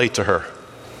you relate to her.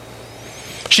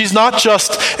 She's not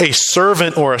just a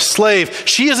servant or a slave.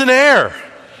 She is an heir.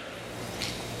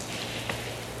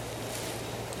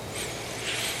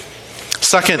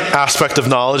 Second aspect of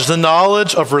knowledge, the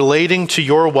knowledge of relating to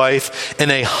your wife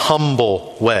in a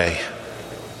humble way.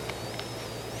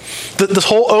 This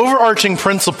whole overarching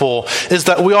principle is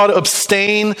that we ought to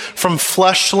abstain from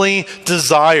fleshly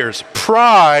desires.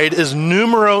 Pride is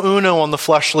numero uno on the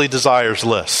fleshly desires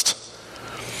list.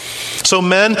 So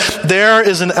men, there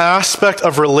is an aspect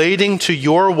of relating to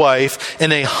your wife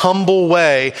in a humble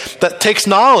way that takes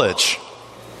knowledge.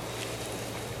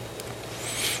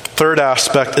 Third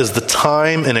aspect is the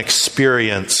time and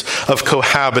experience of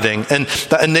cohabiting, and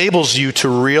that enables you to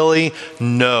really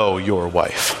know your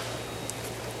wife.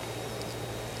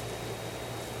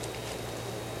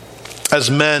 As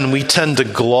men, we tend to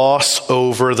gloss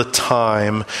over the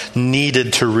time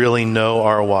needed to really know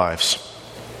our wives.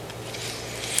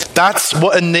 That's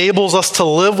what enables us to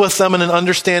live with them in an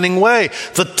understanding way.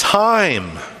 The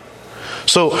time.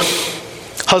 So,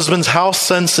 husbands, how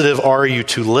sensitive are you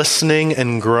to listening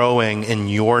and growing in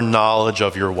your knowledge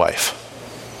of your wife?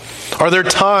 Are there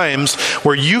times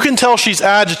where you can tell she's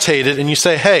agitated and you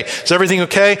say, hey, is everything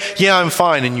okay? Yeah, I'm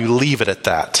fine. And you leave it at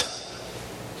that.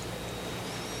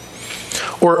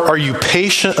 Or are you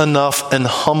patient enough and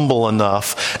humble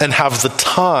enough and have the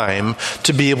time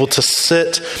to be able to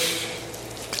sit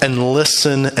and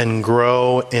listen and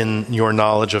grow in your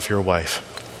knowledge of your wife?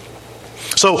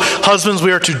 So, husbands,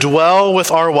 we are to dwell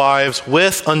with our wives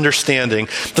with understanding.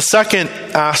 The second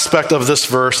aspect of this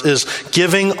verse is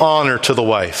giving honor to the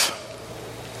wife.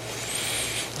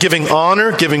 Giving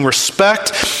honor, giving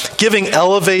respect, giving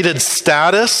elevated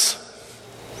status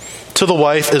to the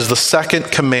wife is the second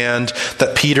command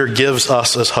that Peter gives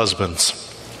us as husbands.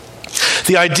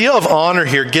 The idea of honor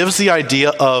here gives the idea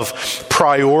of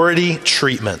priority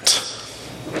treatment.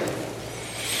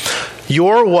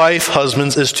 Your wife,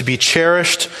 husbands, is to be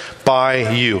cherished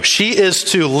by you. She is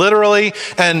to literally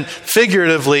and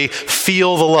figuratively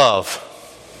feel the love.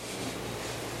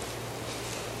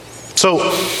 So,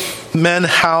 men,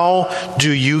 how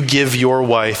do you give your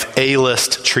wife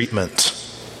A-list treatment?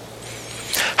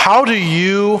 How do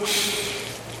you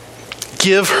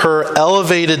give her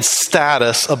elevated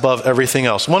status above everything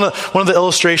else? One of the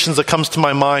illustrations that comes to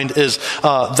my mind is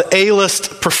the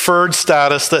A-list preferred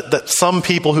status that some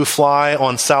people who fly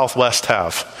on Southwest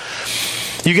have.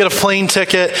 You get a plane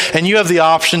ticket and you have the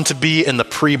option to be in the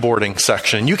pre-boarding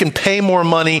section. You can pay more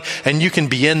money and you can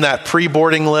be in that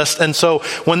pre-boarding list. And so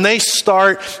when they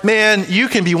start, man, you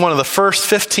can be one of the first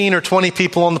 15 or 20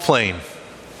 people on the plane.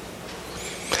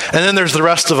 And then there's the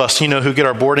rest of us, who get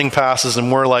our boarding passes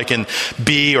and we're like in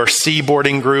B or C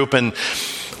boarding group and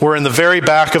we're in the very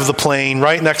back of the plane,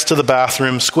 right next to the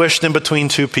bathroom, squished in between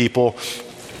two people.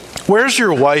 Where's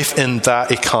your wife in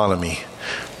that economy?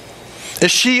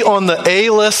 Is she on the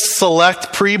A-list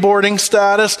select pre-boarding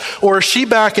status, or is she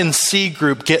back in C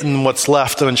group getting what's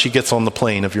left when she gets on the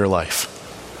plane of your life?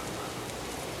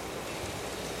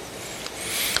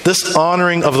 This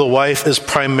honoring of the wife is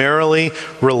primarily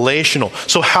relational.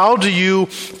 So how do you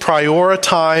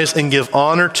prioritize and give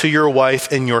honor to your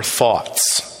wife in your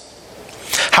thoughts?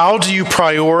 How do you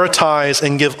prioritize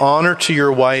and give honor to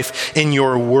your wife in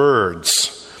your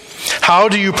words? How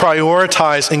do you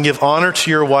prioritize and give honor to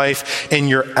your wife in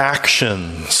your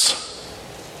actions?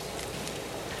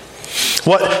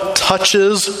 What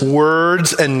touches,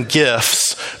 words, and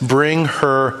gifts bring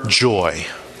her joy?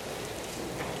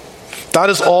 That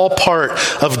is all part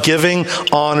of giving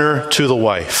honor to the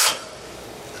wife.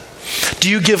 Do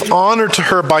you give honor to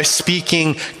her by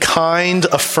speaking kind,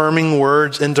 affirming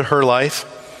words into her life?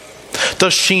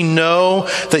 Does she know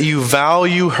that you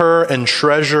value her and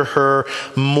treasure her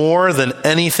more than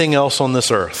anything else on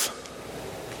this earth?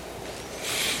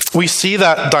 We see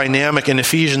that dynamic in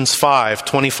Ephesians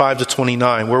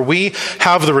 5:25-29, where we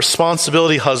have the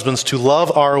responsibility, husbands, to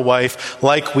love our wife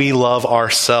like we love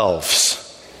ourselves.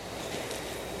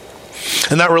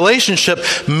 And that relationship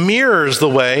mirrors the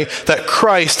way that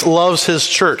Christ loves his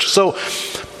church. So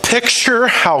picture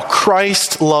how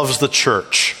Christ loves the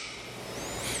church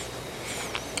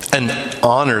and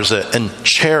honors it and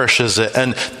cherishes it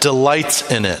and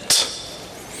delights in it.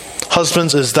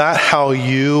 Husbands, is that how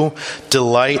you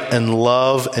delight and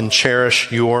love and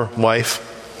cherish your wife?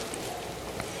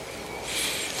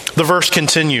 The verse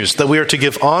continues that we are to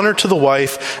give honor to the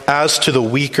wife as to the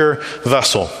weaker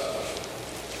vessel.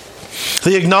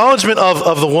 The acknowledgement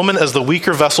of the woman as the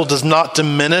weaker vessel does not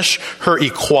diminish her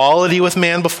equality with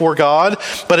man before God,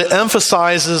 but it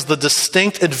emphasizes the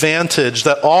distinct advantage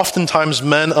that oftentimes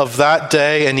men of that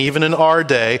day and even in our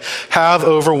day have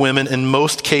over women, in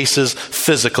most cases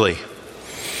physically.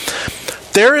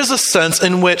 There is a sense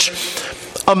in which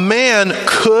a man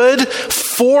could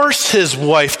force his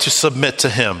wife to submit to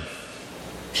him.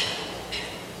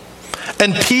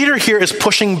 And Peter here is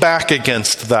pushing back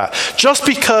against that. Just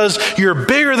because you're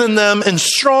bigger than them and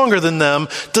stronger than them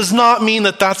does not mean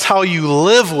that that's how you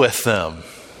live with them.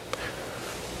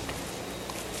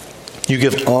 You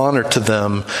give honor to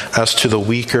them as to the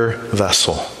weaker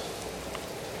vessel.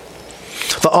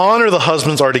 The honor the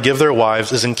husbands are to give their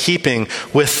wives is in keeping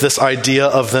with this idea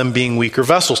of them being weaker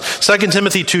vessels. 2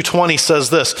 Timothy 2:20 says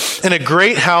this, "In a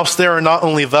great house there are not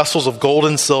only vessels of gold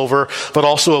and silver, but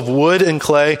also of wood and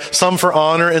clay, some for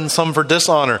honor and some for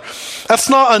dishonor." That's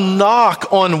not a knock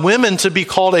on women to be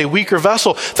called a weaker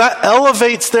vessel. That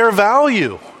elevates their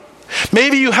value.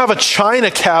 Maybe you have a china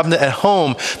cabinet at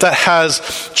home that has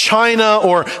china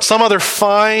or some other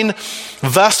fine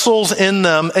vessels in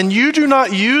them, and you do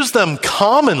not use them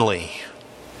commonly.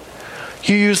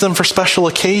 You use them for special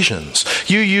occasions.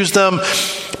 You use them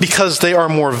because they are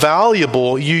more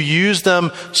valuable. You use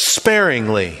them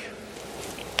sparingly.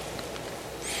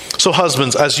 So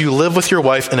husbands, as you live with your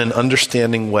wife in an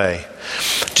understanding way,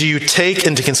 do you take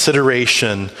into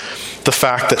consideration the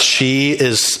fact that she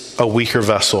is a weaker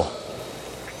vessel?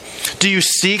 Do you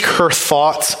seek her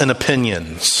thoughts and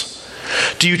opinions?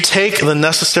 Do you take the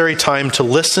necessary time to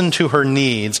listen to her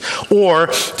needs, or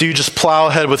do you just plow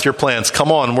ahead with your plans?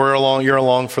 Come on, you're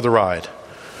along for the ride.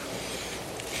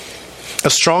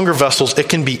 As stronger vessels, it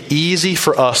can be easy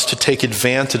for us to take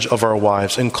advantage of our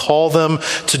wives and call them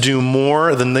to do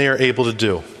more than they are able to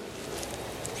do.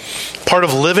 Part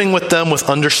of living with them with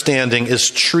understanding is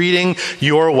treating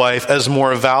your wife as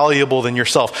more valuable than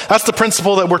yourself. That's the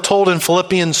principle that we're told in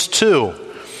Philippians 2.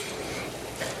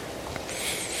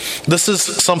 This is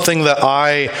something that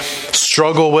I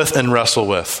struggle with and wrestle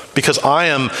with because I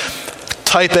am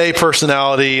type A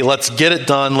personality. Let's get it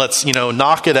done. Let's,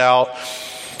 knock it out.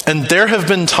 And there have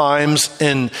been times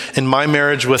in my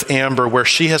marriage with Amber where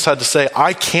she has had to say,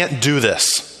 I can't do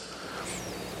this.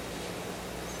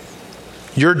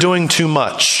 You're doing too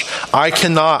much. I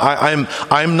cannot.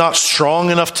 I'm not strong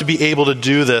enough to be able to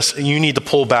do this. You need to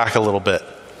pull back a little bit.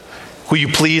 Will you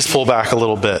please pull back a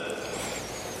little bit?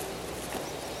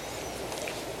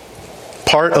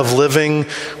 Part of living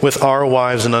with our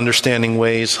wives in understanding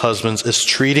ways, husbands, is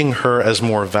treating her as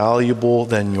more valuable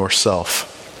than yourself.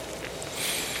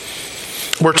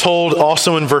 We're told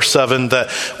also in verse 7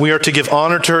 that we are to give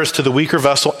honor to her as to the weaker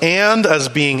vessel and as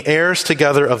being heirs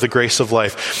together of the grace of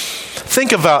life.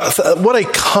 Think about what a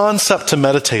concept to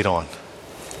meditate on.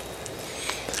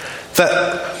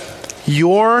 That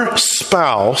your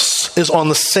spouse is on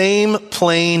the same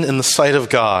plane in the sight of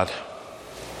God.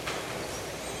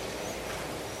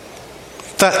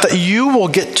 That you will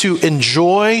get to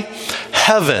enjoy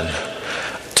heaven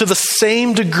to the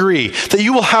same degree, that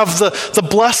you will have the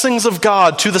blessings of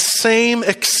God to the same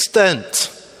extent.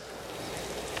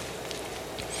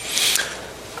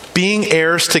 Being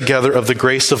heirs together of the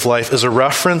grace of life is a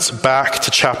reference back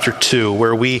to chapter 2,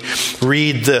 where we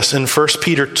read this in 1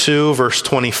 Peter 2, verse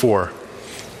 24.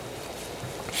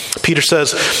 Peter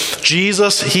says,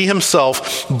 Jesus, he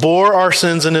himself, bore our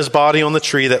sins in his body on the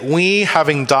tree, that we,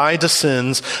 having died to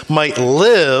sins, might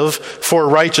live for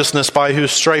righteousness, by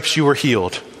whose stripes you were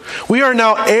healed. We are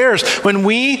now heirs when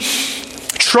we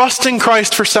trust in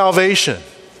Christ for salvation.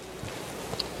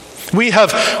 We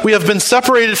have been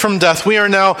separated from death. We are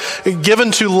now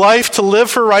given to life to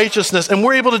live for righteousness, and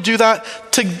we're able to do that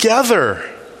together.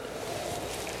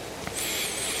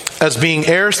 As being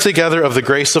heirs together of the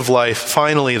grace of life,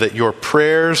 finally, that your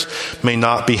prayers may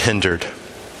not be hindered.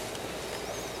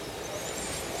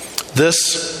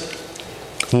 This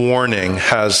warning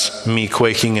has me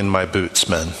quaking in my boots,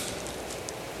 men.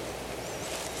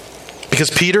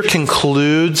 Because Peter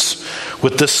concludes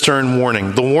with this stern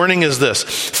warning. The warning is this: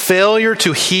 failure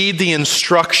to heed the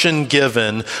instruction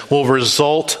given will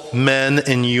result, men,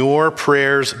 in your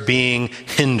prayers being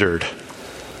hindered.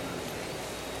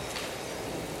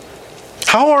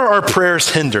 How are our prayers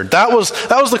hindered? That was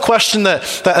the question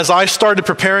that as I started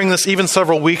preparing this even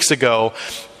several weeks ago,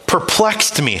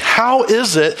 perplexed me. How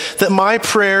is it that my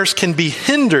prayers can be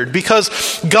hindered?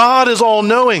 Because God is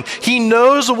all-knowing. He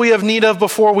knows what we have need of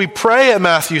before we pray, at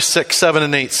Matthew 6, 7,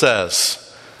 and 8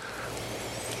 says.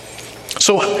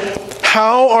 So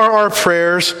how are our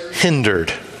prayers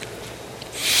hindered?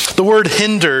 The word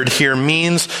hindered here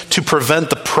means to prevent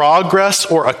the progress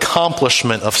or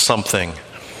accomplishment of something.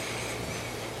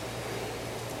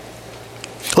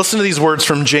 Listen to these words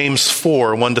from James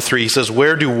 4, 1-3. He says,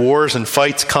 where do wars and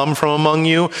fights come from among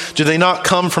you? Do they not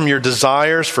come from your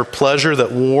desires for pleasure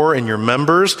that war in your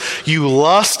members? You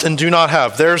lust and do not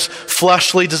have. There's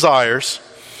fleshly desires.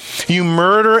 You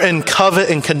murder and covet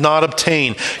and cannot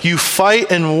obtain. You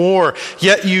fight and war,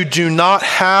 yet you do not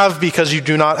have because you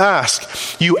do not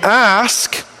ask. You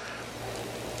ask,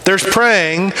 there's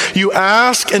praying. You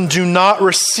ask and do not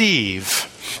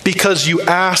receive because you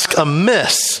ask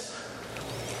amiss,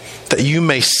 that you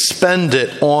may spend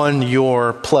it on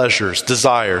your pleasures,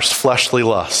 desires, fleshly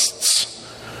lusts.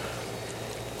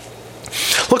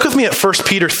 Look with me at 1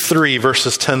 Peter 3,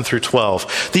 verses 10 through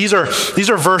 12. These are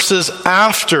verses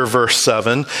after verse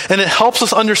 7, and it helps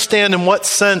us understand in what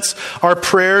sense our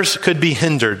prayers could be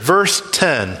hindered. Verse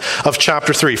 10 of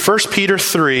chapter 3. 1 Peter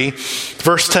 3,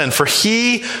 verse 10. For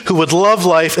he who would love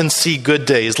life and see good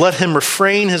days, let him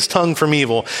refrain his tongue from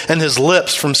evil and his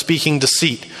lips from speaking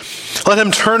deceit. Let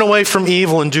him turn away from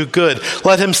evil and do good.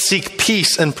 Let him seek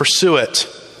peace and pursue it.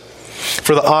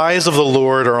 For the eyes of the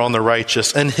Lord are on the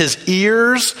righteous, and his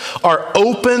ears are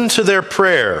open to their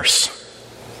prayers.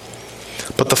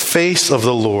 but the face of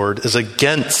the Lord is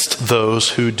against those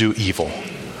who do evil.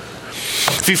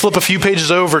 If you flip a few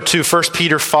pages over to 1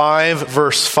 Peter 5,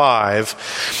 verse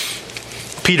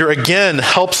 5, Peter again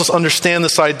helps us understand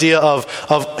this idea of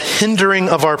hindering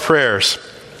of our prayers.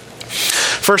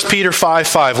 1 Peter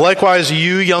 5:5, likewise,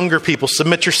 you younger people,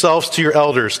 submit yourselves to your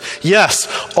elders. Yes,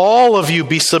 all of you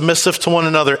be submissive to one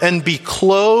another and be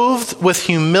clothed with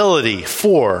humility,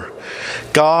 for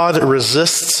God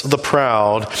resists the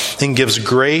proud and gives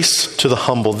grace to the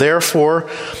humble. Therefore,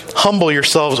 humble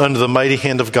yourselves under the mighty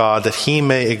hand of God, that he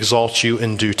may exalt you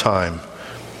in due time.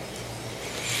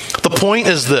 The point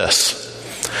is this: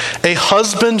 a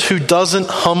husband who doesn't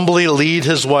humbly lead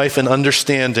his wife in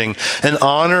understanding and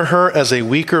honor her as a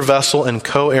weaker vessel and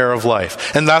co-heir of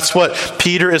life. And that's what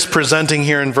Peter is presenting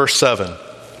here in verse 7.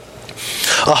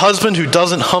 A husband who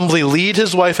doesn't humbly lead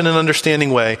his wife in an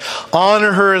understanding way,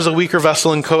 honor her as a weaker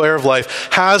vessel and co-heir of life,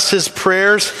 has his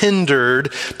prayers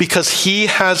hindered because he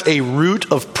has a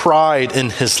root of pride in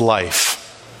his life.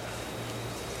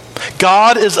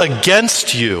 God is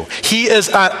against you. He is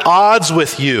at odds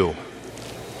with you.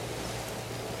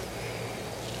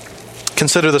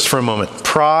 Consider this for a moment.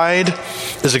 Pride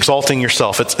is exalting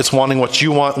yourself. It's wanting what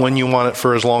you want when you want it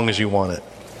for as long as you want it,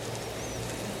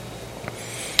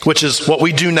 which is what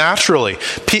we do naturally.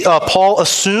 Paul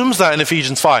assumes that in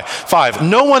Ephesians 5.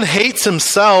 No one hates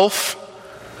himself.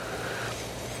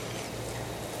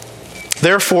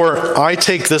 Therefore, I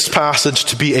take this passage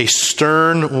to be a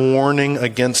stern warning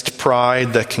against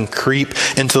pride that can creep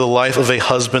into the life of a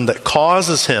husband that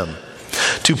causes him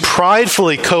to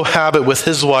pridefully cohabit with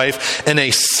his wife in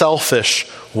a selfish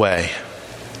way.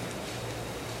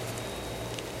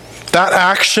 That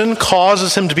action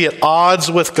causes him to be at odds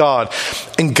with God,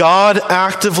 and God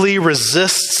actively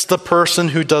resists the person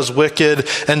who does wicked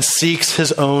and seeks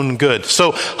his own good.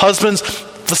 So, husbands,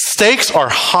 the stakes are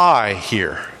high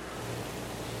here.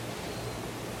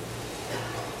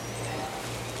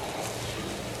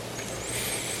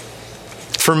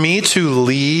 For me to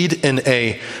lead in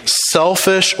a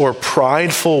selfish or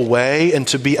prideful way and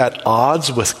to be at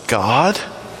odds with God?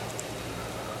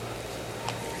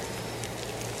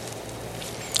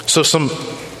 So some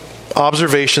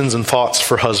observations and thoughts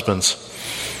for husbands.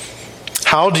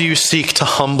 How do you seek to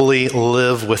humbly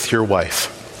live with your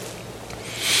wife?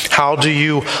 How do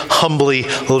you humbly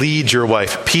lead your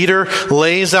wife? Peter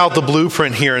lays out the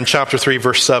blueprint here in chapter 3,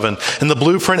 verse 7. And the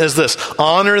blueprint is this: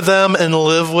 honor them and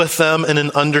live with them in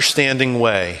an understanding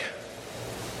way.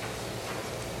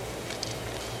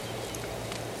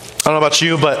 I don't know about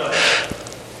you, but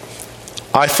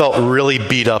I felt really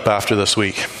beat up after this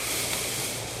week.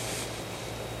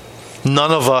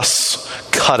 None of us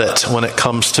cut it when it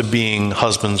comes to being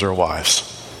husbands or wives.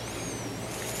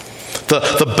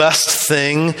 The best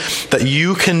thing that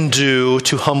you can do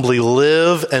to humbly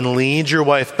live and lead your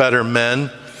wife better, men,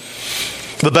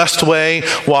 the best way,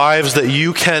 wives, that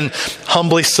you can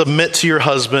humbly submit to your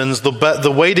husbands,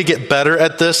 the way to get better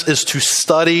at this is to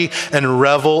study and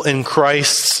revel in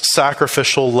Christ's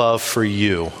sacrificial love for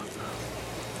you.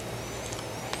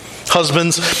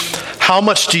 Husbands, how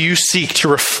much do you seek to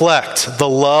reflect the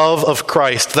love of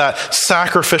Christ, that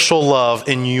sacrificial love,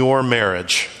 in your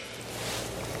marriage?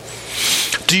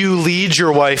 Do you lead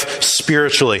your wife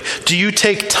spiritually? Do you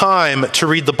take time to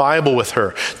read the Bible with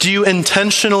her? Do you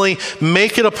intentionally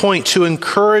make it a point to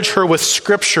encourage her with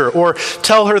Scripture or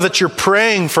tell her that you're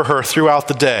praying for her throughout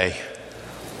the day?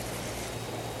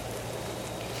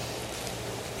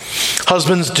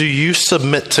 Husbands, do you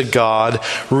submit to God,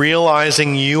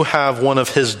 realizing you have one of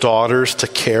his daughters to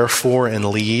care for and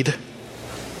lead?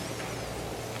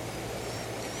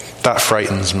 That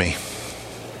frightens me.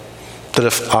 That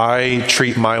if I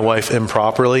treat my wife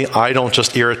improperly, I don't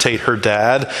just irritate her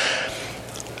dad,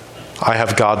 I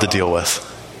have God to deal with.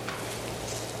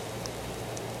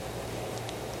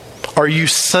 Are you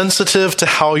sensitive to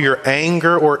how your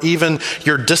anger or even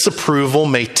your disapproval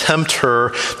may tempt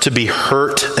her to be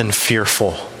hurt and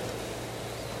fearful?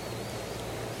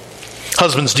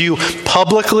 Husbands, do you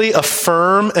publicly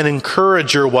affirm and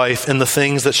encourage your wife in the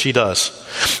things that she does?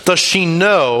 Does she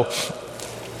know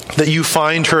that you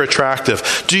find her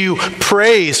attractive? Do you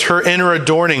praise her inner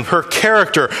adorning, her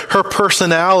character, her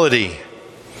personality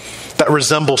that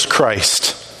resembles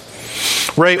Christ?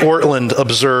 Ray Ortland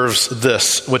observes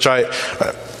this, which I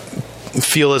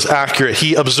feel is accurate.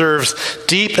 He observes,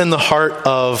 deep in the heart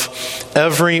of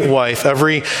every wife,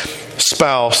 every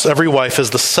spouse, every wife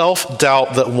is the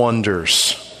self-doubt that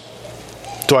wonders.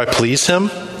 Do I please him?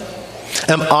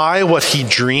 Am I what he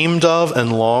dreamed of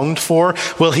and longed for?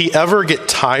 Will he ever get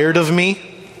tired of me?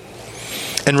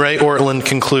 And Ray Ortlund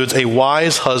concludes, a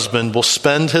wise husband will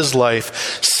spend his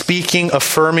life speaking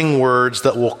affirming words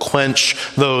that will quench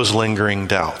those lingering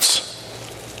doubts.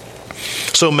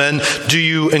 So men, do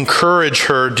you encourage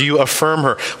her? Do you affirm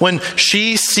her? When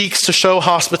she seeks to show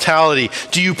hospitality,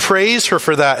 do you praise her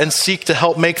for that and seek to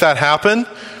help make that happen?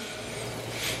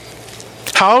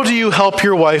 How do you help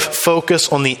your wife focus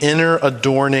on the inner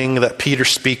adorning that Peter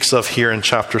speaks of here in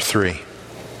chapter 3?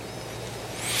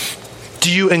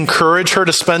 Do you encourage her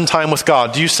to spend time with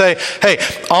God? Do you say, hey,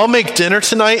 I'll make dinner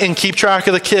tonight and keep track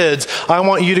of the kids. I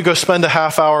want you to go spend a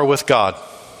half hour with God.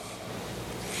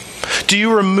 Do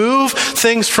you remove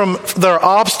things from their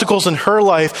obstacles in her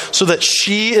life so that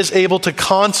she is able to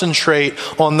concentrate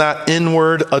on that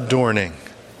inward adorning?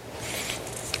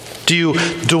 Do you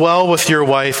dwell with your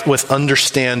wife with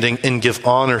understanding and give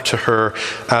honor to her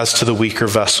as to the weaker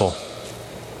vessel?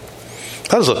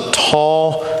 That is a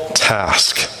tall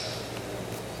task.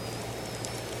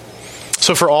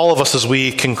 So for all of us, as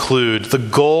we conclude, the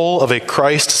goal of a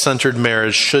Christ-centered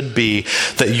marriage should be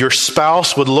that your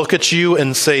spouse would look at you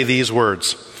and say these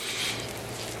words.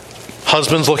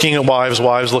 Husbands looking at wives,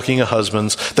 wives looking at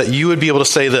husbands, that you would be able to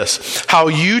say this: how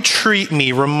you treat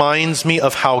me reminds me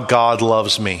of how God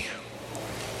loves me.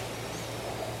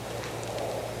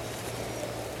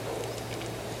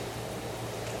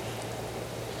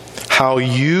 How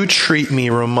you treat me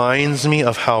reminds me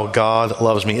of how God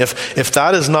loves me. If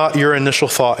that is not your initial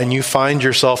thought and you find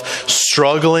yourself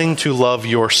struggling to love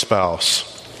your spouse,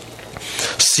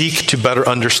 seek to better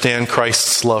understand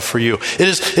Christ's love for you.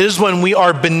 It is when we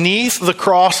are beneath the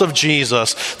cross of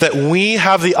Jesus that we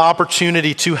have the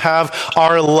opportunity to have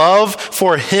our love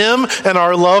for Him and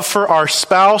our love for our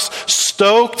spouse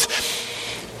stoked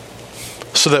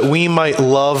so that we might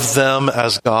love them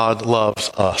as God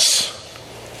loves us.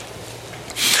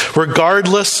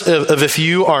 Regardless of if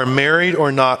you are married or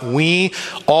not, we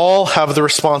all have the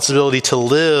responsibility to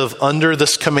live under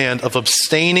this command of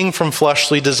abstaining from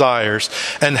fleshly desires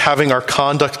and having our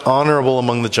conduct honorable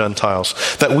among the Gentiles.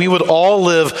 That we would all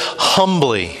live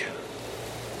humbly.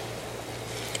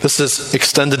 This is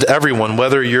extended to everyone,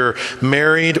 whether you're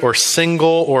married or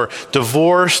single or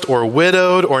divorced or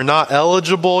widowed or not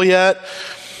eligible yet.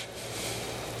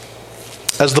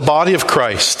 As the body of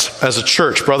Christ, as a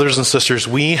church, brothers and sisters,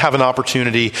 we have an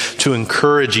opportunity to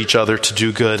encourage each other to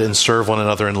do good and serve one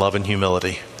another in love and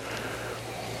humility.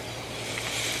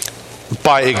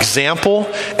 By example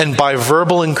and by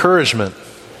verbal encouragement,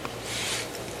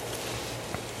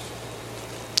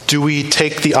 do we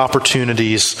take the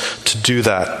opportunities to do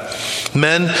that?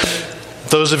 Men,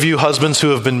 those of you husbands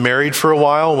who have been married for a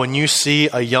while, when you see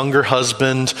a younger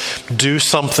husband do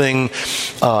something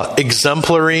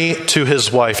exemplary to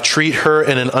his wife, treat her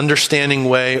in an understanding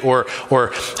way or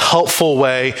helpful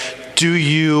way, do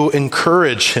you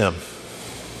encourage him?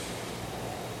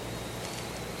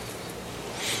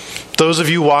 Those of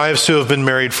you wives who have been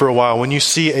married for a while, when you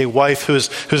see a wife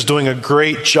who's doing a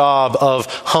great job of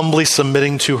humbly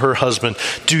submitting to her husband,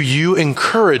 do you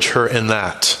encourage her in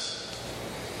that?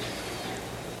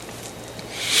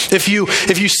 If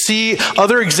you see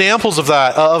other examples of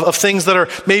that, of things that are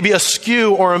maybe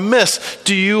askew or amiss,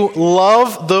 do you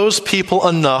love those people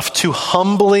enough to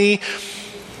humbly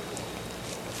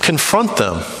confront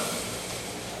them?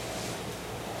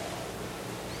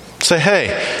 Say, hey,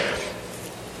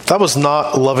 that was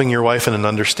not loving your wife in an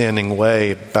understanding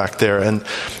way back there, and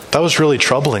that was really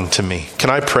troubling to me. Can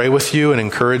I pray with you and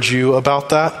encourage you about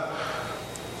that?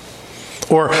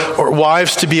 Or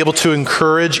wives to be able to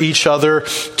encourage each other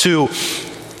to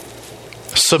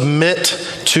submit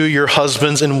to your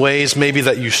husbands in ways maybe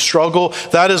that you struggle.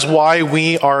 That is why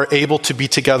we are able to be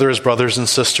together as brothers and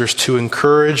sisters, to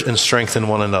encourage and strengthen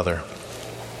one another.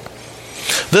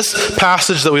 This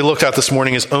passage that we looked at this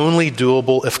morning is only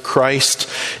doable if Christ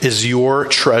is your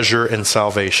treasure in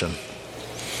salvation.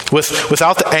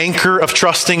 Without the anchor of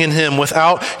trusting in Him,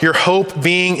 without your hope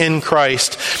being in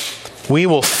Christ, we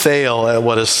will fail at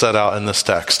what is set out in this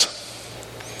text.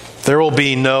 There will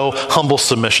be no humble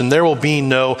submission. There will be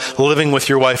no living with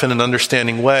your wife in an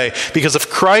understanding way. Because if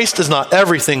Christ is not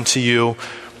everything to you,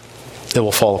 it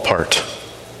will fall apart.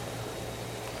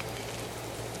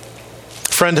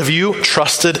 Friend, have you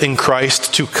trusted in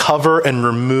Christ to cover and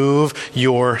remove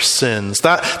your sins?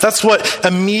 That's what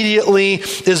immediately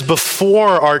is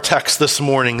before our text this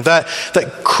morning. That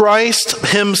Christ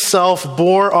Himself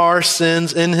bore our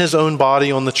sins in His own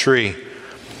body on the tree.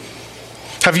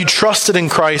 Have you trusted in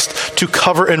Christ to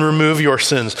cover and remove your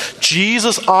sins?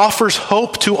 Jesus offers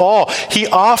hope to all. He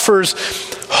offers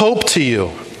hope to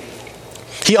you.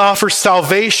 He offers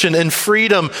salvation and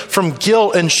freedom from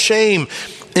guilt and shame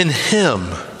in Him.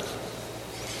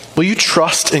 Will you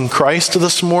trust in Christ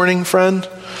this morning, friend?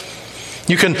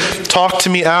 You can talk to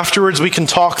me afterwards. We can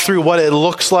talk through what it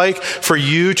looks like for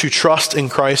you to trust in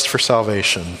Christ for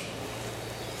salvation.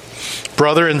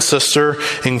 Brother and sister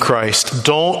in Christ,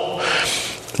 don't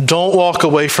walk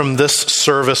away from this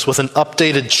service with an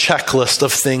updated checklist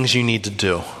of things you need to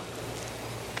do.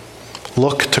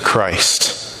 Look to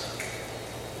Christ.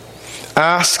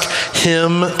 Ask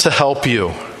Him to help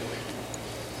you.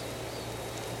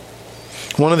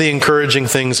 One of the encouraging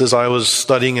things as I was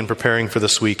studying and preparing for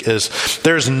this week is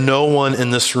there's no one in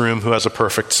this room who has a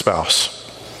perfect spouse.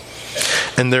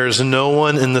 And there's no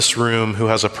one in this room who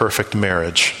has a perfect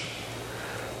marriage.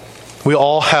 We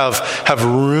all have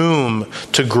room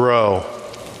to grow.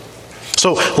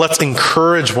 So let's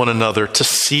encourage one another to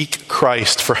seek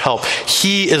Christ for help.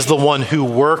 He is the one who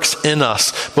works in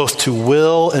us both to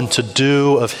will and to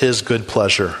do of His good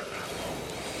pleasure.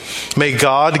 May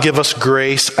God give us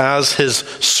grace as His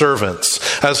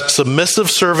servants, as submissive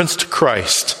servants to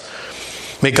Christ.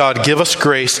 May God give us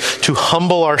grace to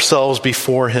humble ourselves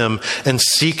before Him and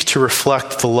seek to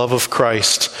reflect the love of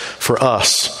Christ for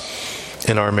us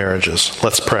in our marriages.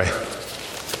 Let's pray.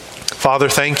 Father,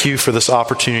 thank you for this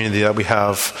opportunity that we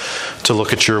have to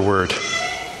look at your word.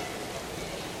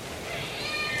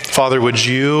 Father, would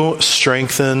you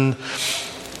strengthen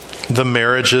the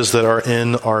marriages that are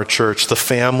in our church, the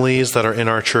families that are in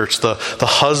our church, the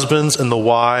husbands and the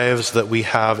wives that we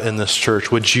have in this church?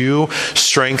 Would you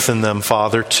strengthen them,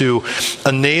 Father, to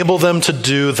enable them to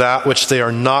do that which they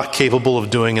are not capable of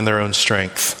doing in their own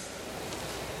strength?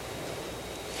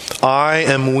 I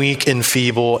am weak and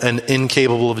feeble and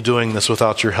incapable of doing this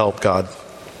without your help, God.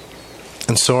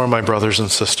 And so are my brothers and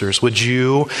sisters. Would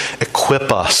you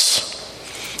equip us?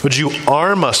 Would you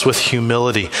arm us with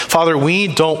humility? Father, we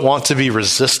don't want to be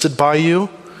resisted by you.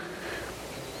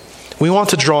 We want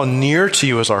to draw near to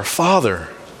you as our Father.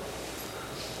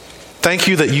 Thank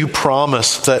you that you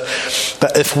promise that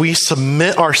if we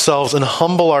submit ourselves and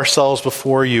humble ourselves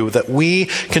before you, that we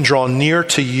can draw near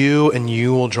to you and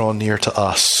you will draw near to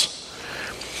us.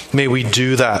 May we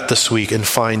do that this week and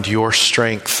find your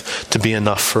strength to be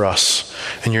enough for us.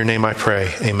 In your name I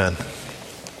pray, amen.